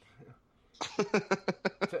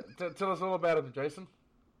 Tell us all about him, Jason.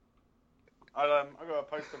 I got a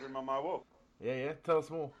poster of him on my wall. Yeah. Tell us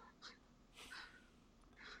more.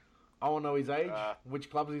 I want to know his age, which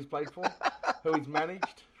clubs he's played for, who he's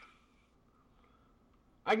managed.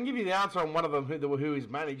 I can give you the answer on one of them, who he's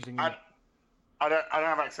managed. And I don't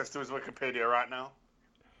have access to his Wikipedia right now.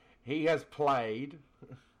 he has played.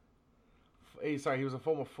 He was a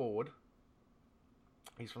former forward.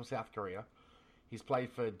 He's from South Korea. He's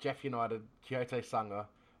played for Jeff United, Kyoto Sanga,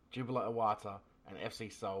 Jubilee Iwata, and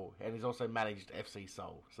FC Seoul, and he's also managed FC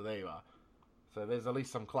Seoul. So there you are. So there's at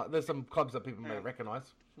least some there's some clubs that people may recognise.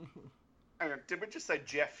 Hang on, did we just say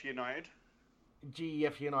Jeff United?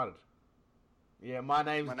 GF United. Yeah, my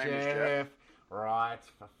name's My name Jeff. is Jeff. Right,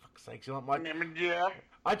 for fuck's sake, you like My name is Jeff.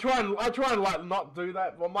 I try and like not do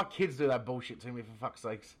that. Well, my kids do that bullshit to me, for fuck's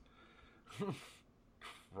sakes.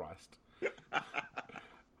 Christ.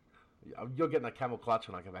 You're getting a camel clutch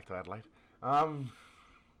when I go back to Adelaide.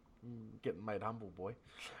 Getting made humble, boy.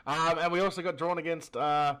 And we also got drawn against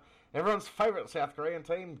everyone's favourite South Korean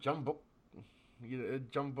team, Jeonbuk.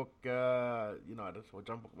 Jeonbuk United, or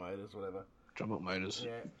Jeonbuk Motors, whatever. Jeonbuk Motors.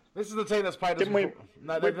 Yeah. This is the team that's played us Didn't we? before.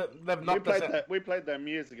 No, they've knocked us out. We played them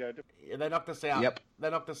years ago. Yeah, they knocked us out. Yep. They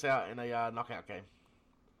knocked us out in a knockout game.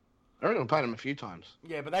 I reckon I played them a few times.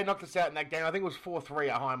 Yeah, but they knocked us out in that game. I think it was 4-3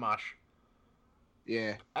 at High Marsh.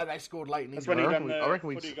 Yeah. And they scored late in That's England. when he done I the reckon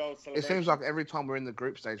we. footy goal It celebration. seems like every time we're in the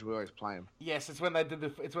group stage, we always play them. Yes, it's when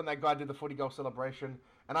that guy did the footy goal celebration,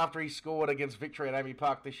 and after he scored against Victory at Amy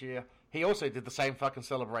Park this year, he also did the same fucking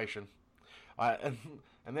celebration. And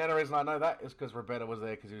the only reason I know that is because Roberta was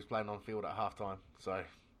there because he was playing on field at halftime, so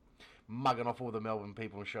mugging off all the Melbourne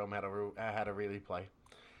people and show them how to really play.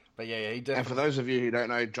 But yeah, he definitely. And for those of you who don't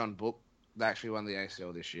know, Jeonbuk, they actually won the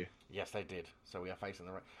ACL this year. Yes, they did. So we are facing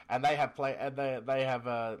the and they have they have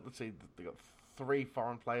let's see, they got 3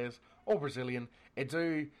 foreign players, all Brazilian: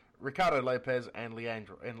 Edu, Ricardo Lopez, and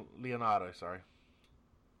Leonardo. Sorry,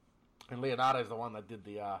 and Leonardo's the one that did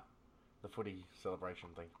the footy celebration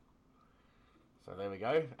thing. So there we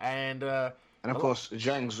go, and of course,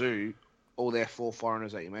 Jiangsu, all their 4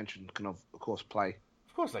 foreigners that you mentioned can of course play.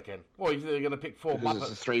 Of course they can. Well, they're going to pick 4 Because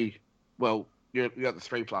Muppets. it's a 3. Well, you got the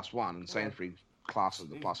 3+1, and Sainsbury classes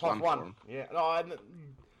the +1 for them. Yeah, no,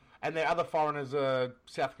 and their other foreigners are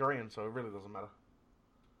South Korean, so it really doesn't matter.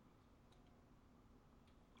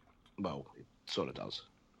 Well, it sort of does.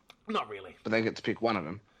 Not really. But they get to pick one of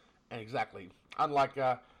them. Exactly. Unlike,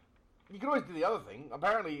 you can always do the other thing.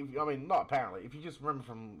 Apparently, not apparently, if you just remember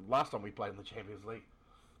from last time we played in the Champions League,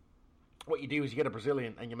 what you do is you get a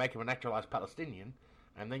Brazilian and you make him a naturalised Palestinian,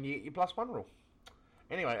 and then you get your +1 rule.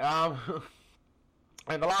 Anyway,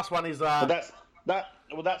 and the last one is... But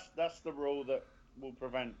that's the rule that will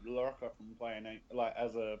prevent Lorca from playing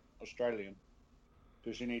as a Australian,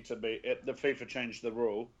 because you need to be. The FIFA changed the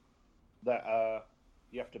rule that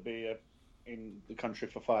you have to be in the country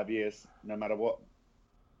for 5 years, no matter what.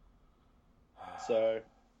 So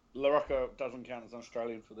Lorca doesn't count as an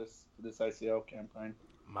Australian for this ACL campaign.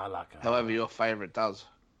 Malaka. However, your favourite does.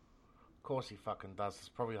 Of course he fucking does. It's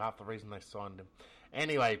probably half the reason they signed him.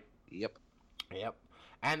 Anyway. Yep.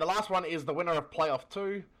 And the last one is the winner of Playoff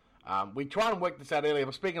 2. We tried and work this out earlier,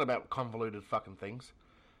 but speaking about convoluted fucking things.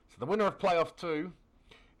 So the winner of Playoff 2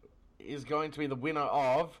 is going to be the winner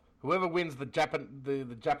of whoever wins the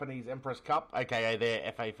Japanese Empress Cup, aka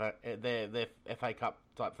their FA Cup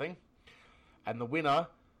type thing. And the winner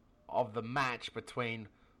of the match between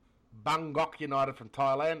Bangkok United from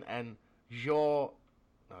Thailand and Johor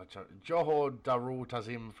Darul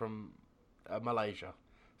Tazim from Malaysia.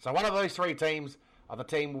 So one of those 3 teams will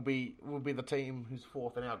be the team who's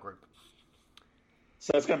 4th in our group.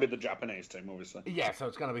 So it's going to be the Japanese team, obviously. Yeah, so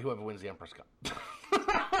it's going to be whoever wins the Empress Cup.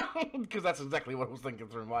 Because that's exactly what I was thinking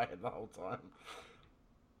through my head the whole time.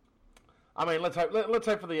 I mean, let's hope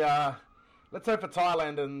for the let's hope for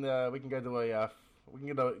Thailand, and we can go to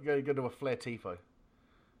a Flair Tifo.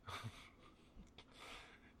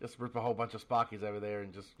 Just rip a whole bunch of Sparkies over there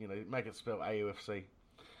and just make it spell AUFC.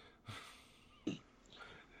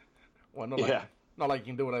 Well, not like you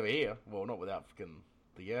can do it over here. Well, not without fucking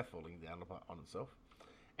the earth falling down on itself.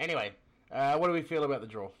 Anyway, what do we feel about the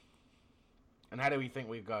draw? And how do we think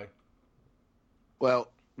we go?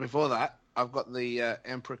 Well, before that, I've got the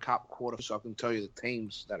Emperor Cup quarter, so I can tell you the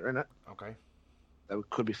teams that are in it. Okay. That we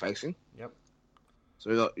could be facing. Yep. So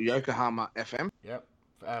we got Yokohama FM, Yep.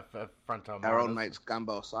 Frontal our old Mariners. mates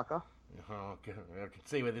Gamba Osaka, Oh, okay. I can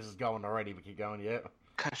see where this is going already, but keep going, yeah.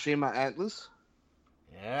 Kashima Antlers,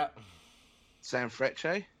 Yeah.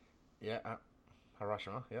 Sanfrecce, Yeah.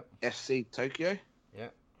 Hiroshima, yep. FC Tokyo, Yeah.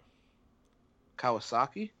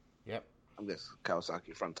 Kawasaki, Yep. I guess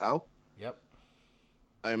Kawasaki Frontal, Yep.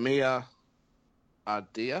 Omiya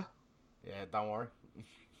Ardea, Yeah, don't worry.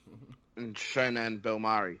 and Shonan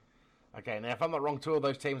Belmari. Okay, now if I'm not wrong, 2 of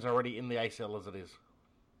those teams are already in the ACL as it is.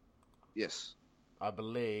 Yes. I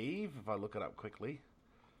believe, if I look it up quickly,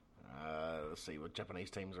 let's see what Japanese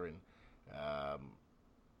teams are in.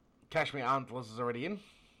 Kashmir Antlers is already in.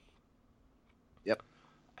 Yep.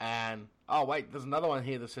 And, oh wait, there's another one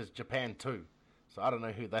here that says Japan 2. So I don't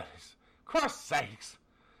know who that is. Christ's sakes!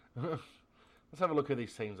 Let's have a look who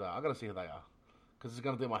these teams are. I've got to see who they are. Because it's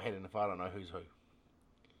going to do my head in if I don't know who's who.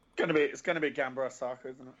 It's gonna be Gamba Osaka,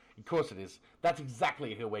 isn't it? Of course it is. That's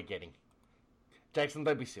exactly who we're getting. Jackson,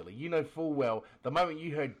 don't be silly. You know full well, the moment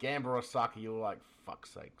you heard Gamba Osaka, you were like,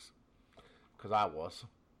 fuck's sakes. Because I was.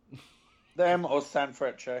 Them or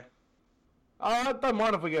Sanfrecce? Don't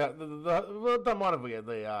mind if we get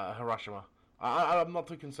the Hiroshima. I'm not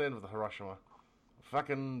too concerned with the Hiroshima.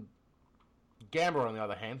 Fucking Gamba, on the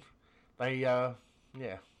other hand, they, yeah.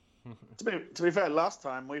 To be fair, last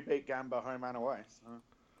time we beat Gamba home and away. So.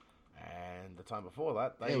 And the time before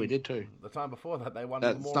that, we did too. The time before that, they won.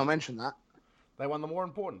 Let's not mention that. They won the more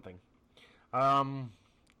important thing.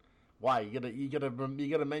 Why you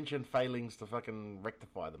gotta mention failings to fucking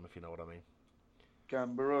rectify them, if you know what I mean.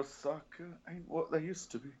 Gamba Osaka ain't what they used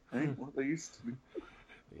to be. Ain't what they used to be.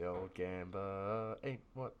 The old Gamba ain't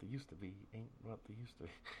what they used to be. Ain't what they used to be.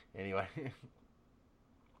 Anyway,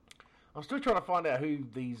 I'm still trying to find out who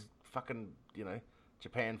these fucking,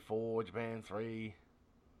 Japan 4, Japan 3.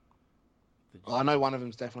 Well, I know one of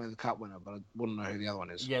them's definitely the cup winner, but I wouldn't know who the other one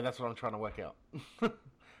is. Yeah, that's what I'm trying to work out.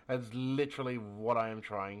 That's literally what I am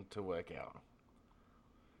trying to work out.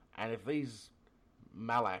 And if these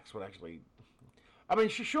Malaks would actually... I mean,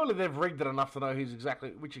 surely they've rigged it enough to know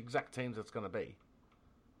which exact teams it's going to be.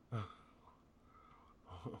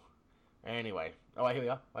 Anyway. Oh, wait, here we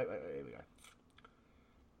are. Wait, here we go.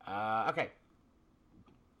 Okay.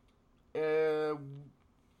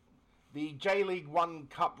 The J-League 1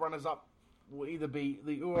 Cup runners-up will either be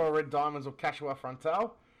the Ura Red Diamonds or Kashiwa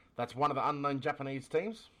Frontal. That's one of the unknown Japanese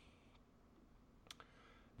teams.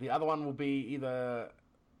 The other one will be either...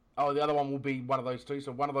 Oh, the other one will be one of those two.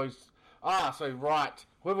 So one of those... so right.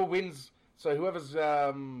 Whoever wins... So whoever's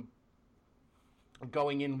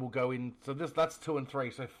going in will go in. So that's 2 and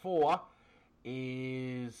 3. So 4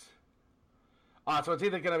 is... so it's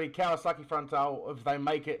either going to be Kawasaki Frontal if they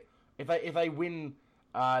make it... If they win...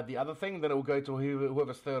 the other thing, then it will go to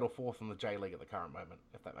whoever's 3rd or 4th in the J League at the current moment,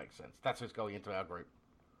 if that makes sense. That's who's going into our group.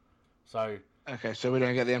 So okay, so we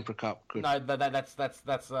don't get the Emperor Cup. Good. No,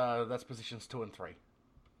 that's positions 2 and 3.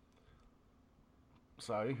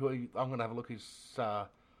 So I'm going to have a look who's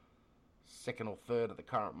 2nd or 3rd at the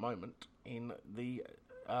current moment in the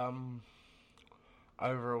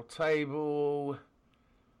overall table.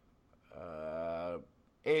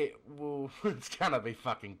 It's gonna be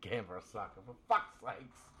fucking Gamba Osaka, for fuck's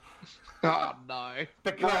sakes. Oh no!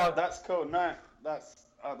 No, that's cool. No,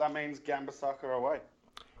 that means Gamba Osaka away.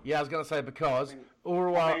 Yeah, I was gonna say because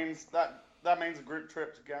Urawa. That means a group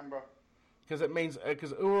trip to Gamba. Because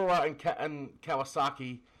Urawa and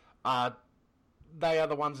Kawasaki they are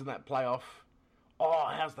the ones in that playoff. Oh,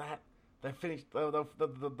 how's that? They finished. They were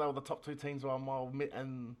the top 2 teams by a mile,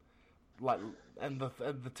 and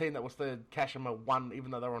the team that was third, Kashima, won,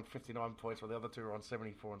 even though they were on 59 points, while the other two were on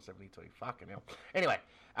 74 and 72. Fucking hell. Anyway,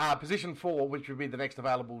 position 4, which would be the next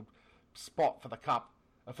available spot for the cup,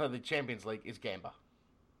 for the Champions League, is Gamba.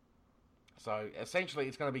 So essentially,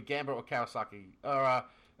 it's going to be Gamba or Kawasaki, or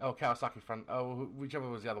Kawasaki front, whichever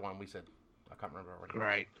was the other one we said. I can't remember already.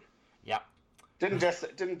 Great. Yep.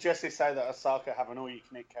 Didn't Jesse say that Osaka have an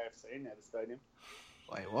all-you-can-eat KFC near the stadium?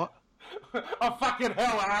 Wait, what? Oh fucking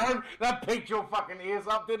hell, Aaron! That picked your fucking ears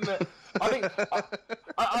up, didn't it? I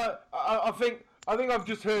think I've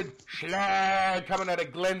just heard schlag coming out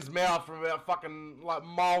of Glenn's mouth from about fucking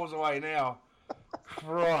miles away now.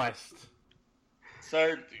 Christ.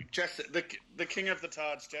 So Jesse, the king of the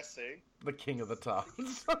Tards, Jesse. The king of the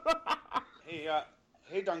Tards.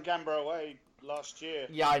 he done Gamba away last year.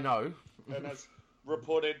 Yeah, I know. And has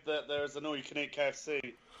reported that there is an all-you-can-eat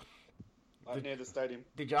KFC. Near the stadium.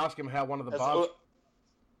 Did you ask him how one of the bars...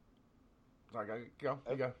 Sorry, go.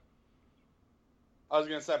 You go. I was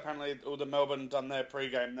going to say, apparently, all the Melbourne done their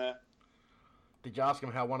pre-game there. Did you ask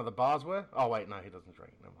him how one of the bars were? Oh, wait, no, he doesn't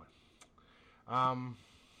drink. Never mind.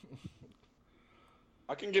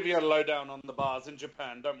 I can give you a lowdown on the bars in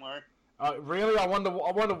Japan. Don't worry. Really? I wonder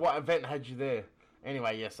what event had you there.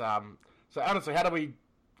 Anyway, yes. So honestly, how do we?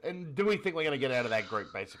 And do we think we're going to get out of that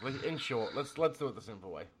group? Basically, in short, let's do it the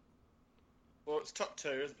simple way. Well, it's top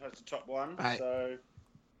 2 as opposed to top 1. Right. So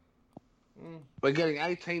We're getting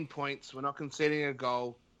 18 points. We're not conceding a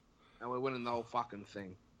goal, and we're winning the whole fucking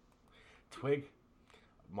thing. Twig,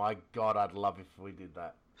 my God, I'd love if we did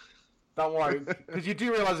that. Don't worry, because you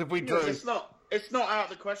do realise if we do, it's not out of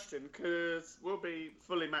the question because we'll be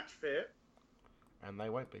fully match fit, and they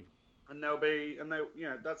won't be. and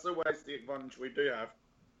that's always the advantage we do have.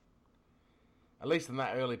 At least in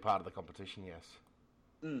that early part of the competition, yes.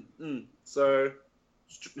 So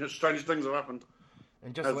strange things have happened,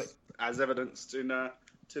 And just as evidenced in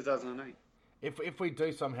 2008. if we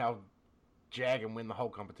do somehow jag and win the whole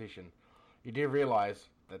competition, you do realise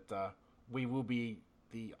that we will be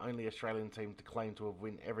the only Australian team to claim to have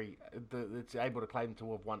that's able to claim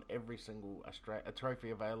to have won every single a trophy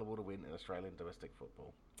available to win in Australian domestic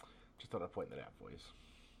football. Just thought I'd point that out for you.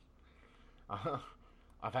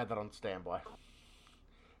 I've had that on standby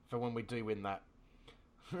for when we do win that.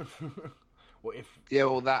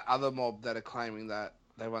 Well, that other mob that are claiming that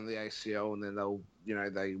they won the ACL and then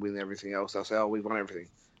they win everything else, they'll say, "Oh, we've won everything."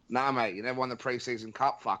 Nah, mate, you never won the pre-season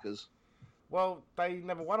cup, fuckers. Well, they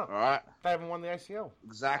never won it. All right. They haven't won the ACL.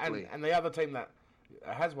 Exactly. And the other team that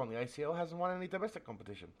has won the ACL hasn't won any domestic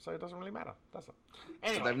competition, so it doesn't really matter, does it?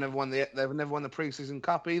 Anyway, They've never won the pre-season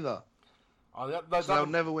cup either. So they'll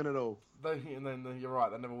never win it all. And then you're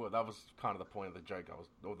right, they never will. That was kind of the point of the joke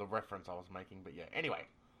or the reference I was making. But yeah, anyway.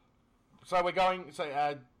 So we're going. So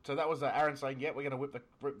that was Aaron saying, "Yeah, we're going to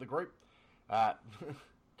rip the group."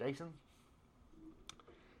 Jason,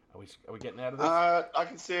 are we getting out of this? I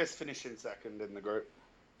can see us finishing second in the group.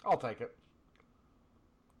 I'll take it.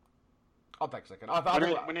 I'll take second.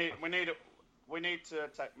 We need to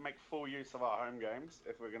make full use of our home games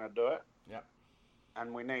if we're going to do it. Yeah.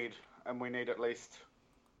 And we need at least,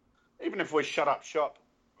 even if we shut up shop,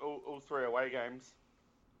 all 3 away games,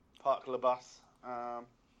 park the bus.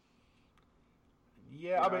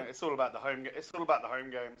 Yeah, it's all about the home. It's all about the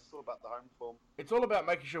home games. It's all about the home form. It's all about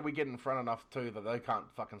making sure we get in front enough too that they can't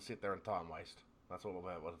fucking sit there and time waste. That's all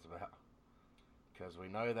about what it's about. Because we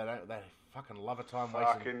know they fucking love a time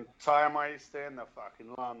wasting. Fucking time wasting. They'll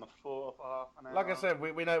fucking lie on the floor for half an hour. Like I said,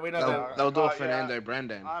 we know they'll do a Fernando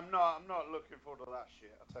Brandan. I'm not looking forward to that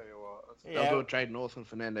shit. I'll tell you what. They'll do a Trade North and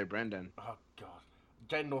Fernando Brandan. Oh God,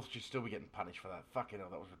 Jaden North should still be getting punished for that. Fucking hell,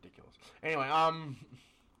 that was ridiculous. Anyway,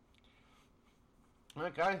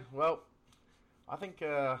 okay, well, I think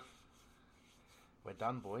we're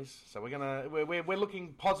done, boys. So we're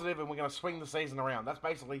looking positive, and we're gonna swing the season around. That's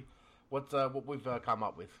basically what we've come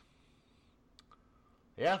up with.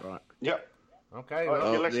 Yeah. Right. Yep. Okay.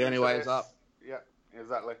 Well, the only way is up. Yeah,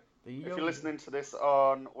 exactly. If you're listening to this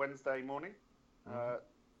on Wednesday morning, the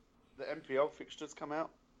NPL fixtures come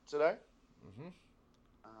out today. Mm-hmm.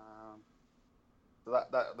 So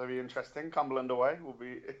that'll be interesting. Cumberland away will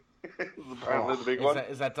be apparently the big one.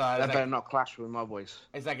 That better not clash with my boys.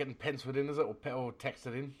 Is that getting penciled in? Is it or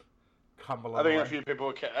texted in? Cumberland. I think away. a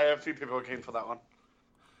few people are keen for that one.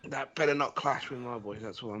 That better not clash with my boys.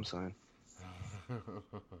 That's what I'm saying.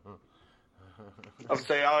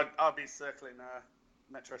 Obviously, I'll be circling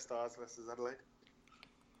Metro Stars versus Adelaide.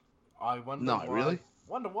 I wonder. Not why. really.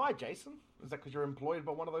 Wonder why, Jason? Is that because you're employed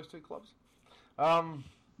by one of those 2 clubs?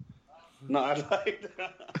 Not Adelaide.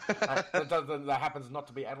 that happens not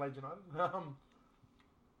to be Adelaide United.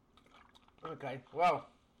 Okay, well,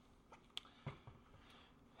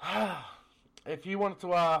 if you want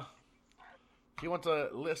to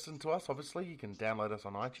listen to us, obviously you can download us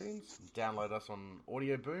on iTunes, download us on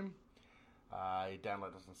Audio Boom, you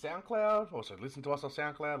download us on SoundCloud. Also, listen to us on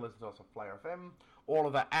SoundCloud, listen to us on Player FM. All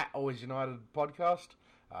of that at Always United Podcast.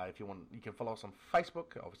 If you want, you can follow us on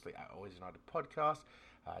Facebook, obviously at Always United Podcast.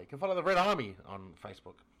 You can follow the Red Army on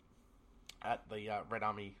Facebook at the Red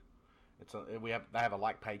Army. They have a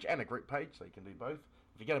like page and a group page, so you can do both.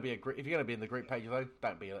 If you're going to be in the group page though,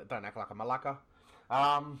 don't act like a malacca.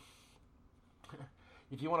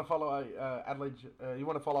 If you want to follow Adelaide, you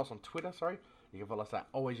want to follow us on Twitter. Sorry, you can follow us at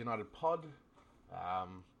Always United Pod. Do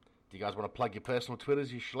you guys want to plug your personal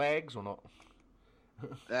Twitters, you schlags, or not?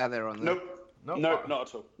 Yeah, they're on there. Nope, not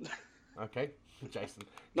at all. Okay, Jason.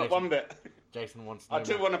 Not one bit. Jason wants to I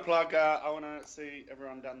do want to plug, I want to see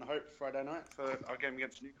everyone down the Hope Friday night for our game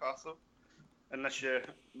against Newcastle. Unless you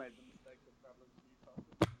made the mistake of travelling to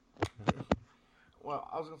Newcastle. Well,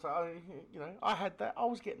 I was going to say, I had that. I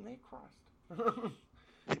was getting there, Christ.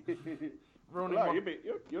 No,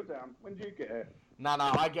 you're down. When do you get here? No,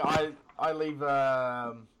 I leave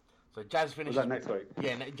So Jazz finishes. Was that next week?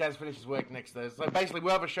 Yeah, Jazz finishes work next Thursday. So basically,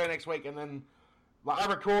 we'll have a show next week, and then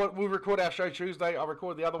we'll record our show Tuesday. I'll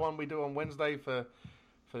record the other one we do on Wednesday for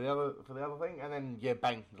the other thing, and then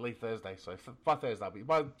bang, leave Thursday. So by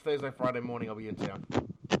Thursday, Friday morning, I'll be in town.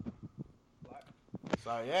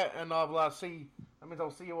 So yeah, and I'll see. That means I'll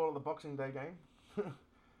see you all at the Boxing Day game,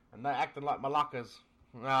 and they're acting like malakas.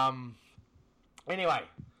 Anyway,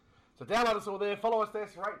 so download us all there, follow us there,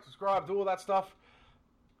 rate, subscribe, do all that stuff.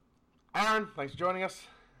 Aaron, thanks for joining us.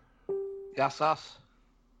 Yes, us.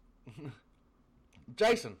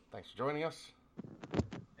 Jason, thanks for joining us.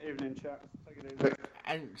 Evening, chat. Take it easy.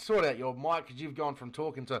 And sort out your mic, because you've gone from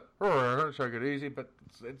talking to take it easy, but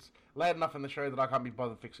it's loud enough in the show that I can't be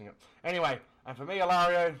bothered fixing it. Anyway, and for me,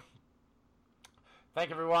 Ilario,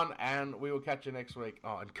 thank everyone, and we will catch you next week.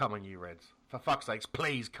 Oh, and come on, you Reds. For fuck's sakes,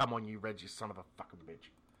 please come on, you Reds, you son of a fucking bitch.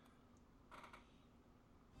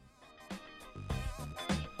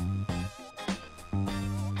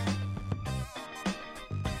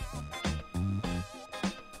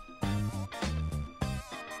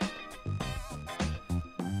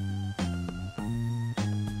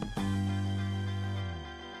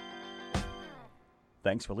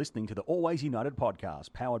 Thanks for listening to the Always United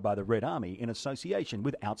podcast, powered by the Red Army in association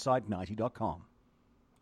with Outside90.com.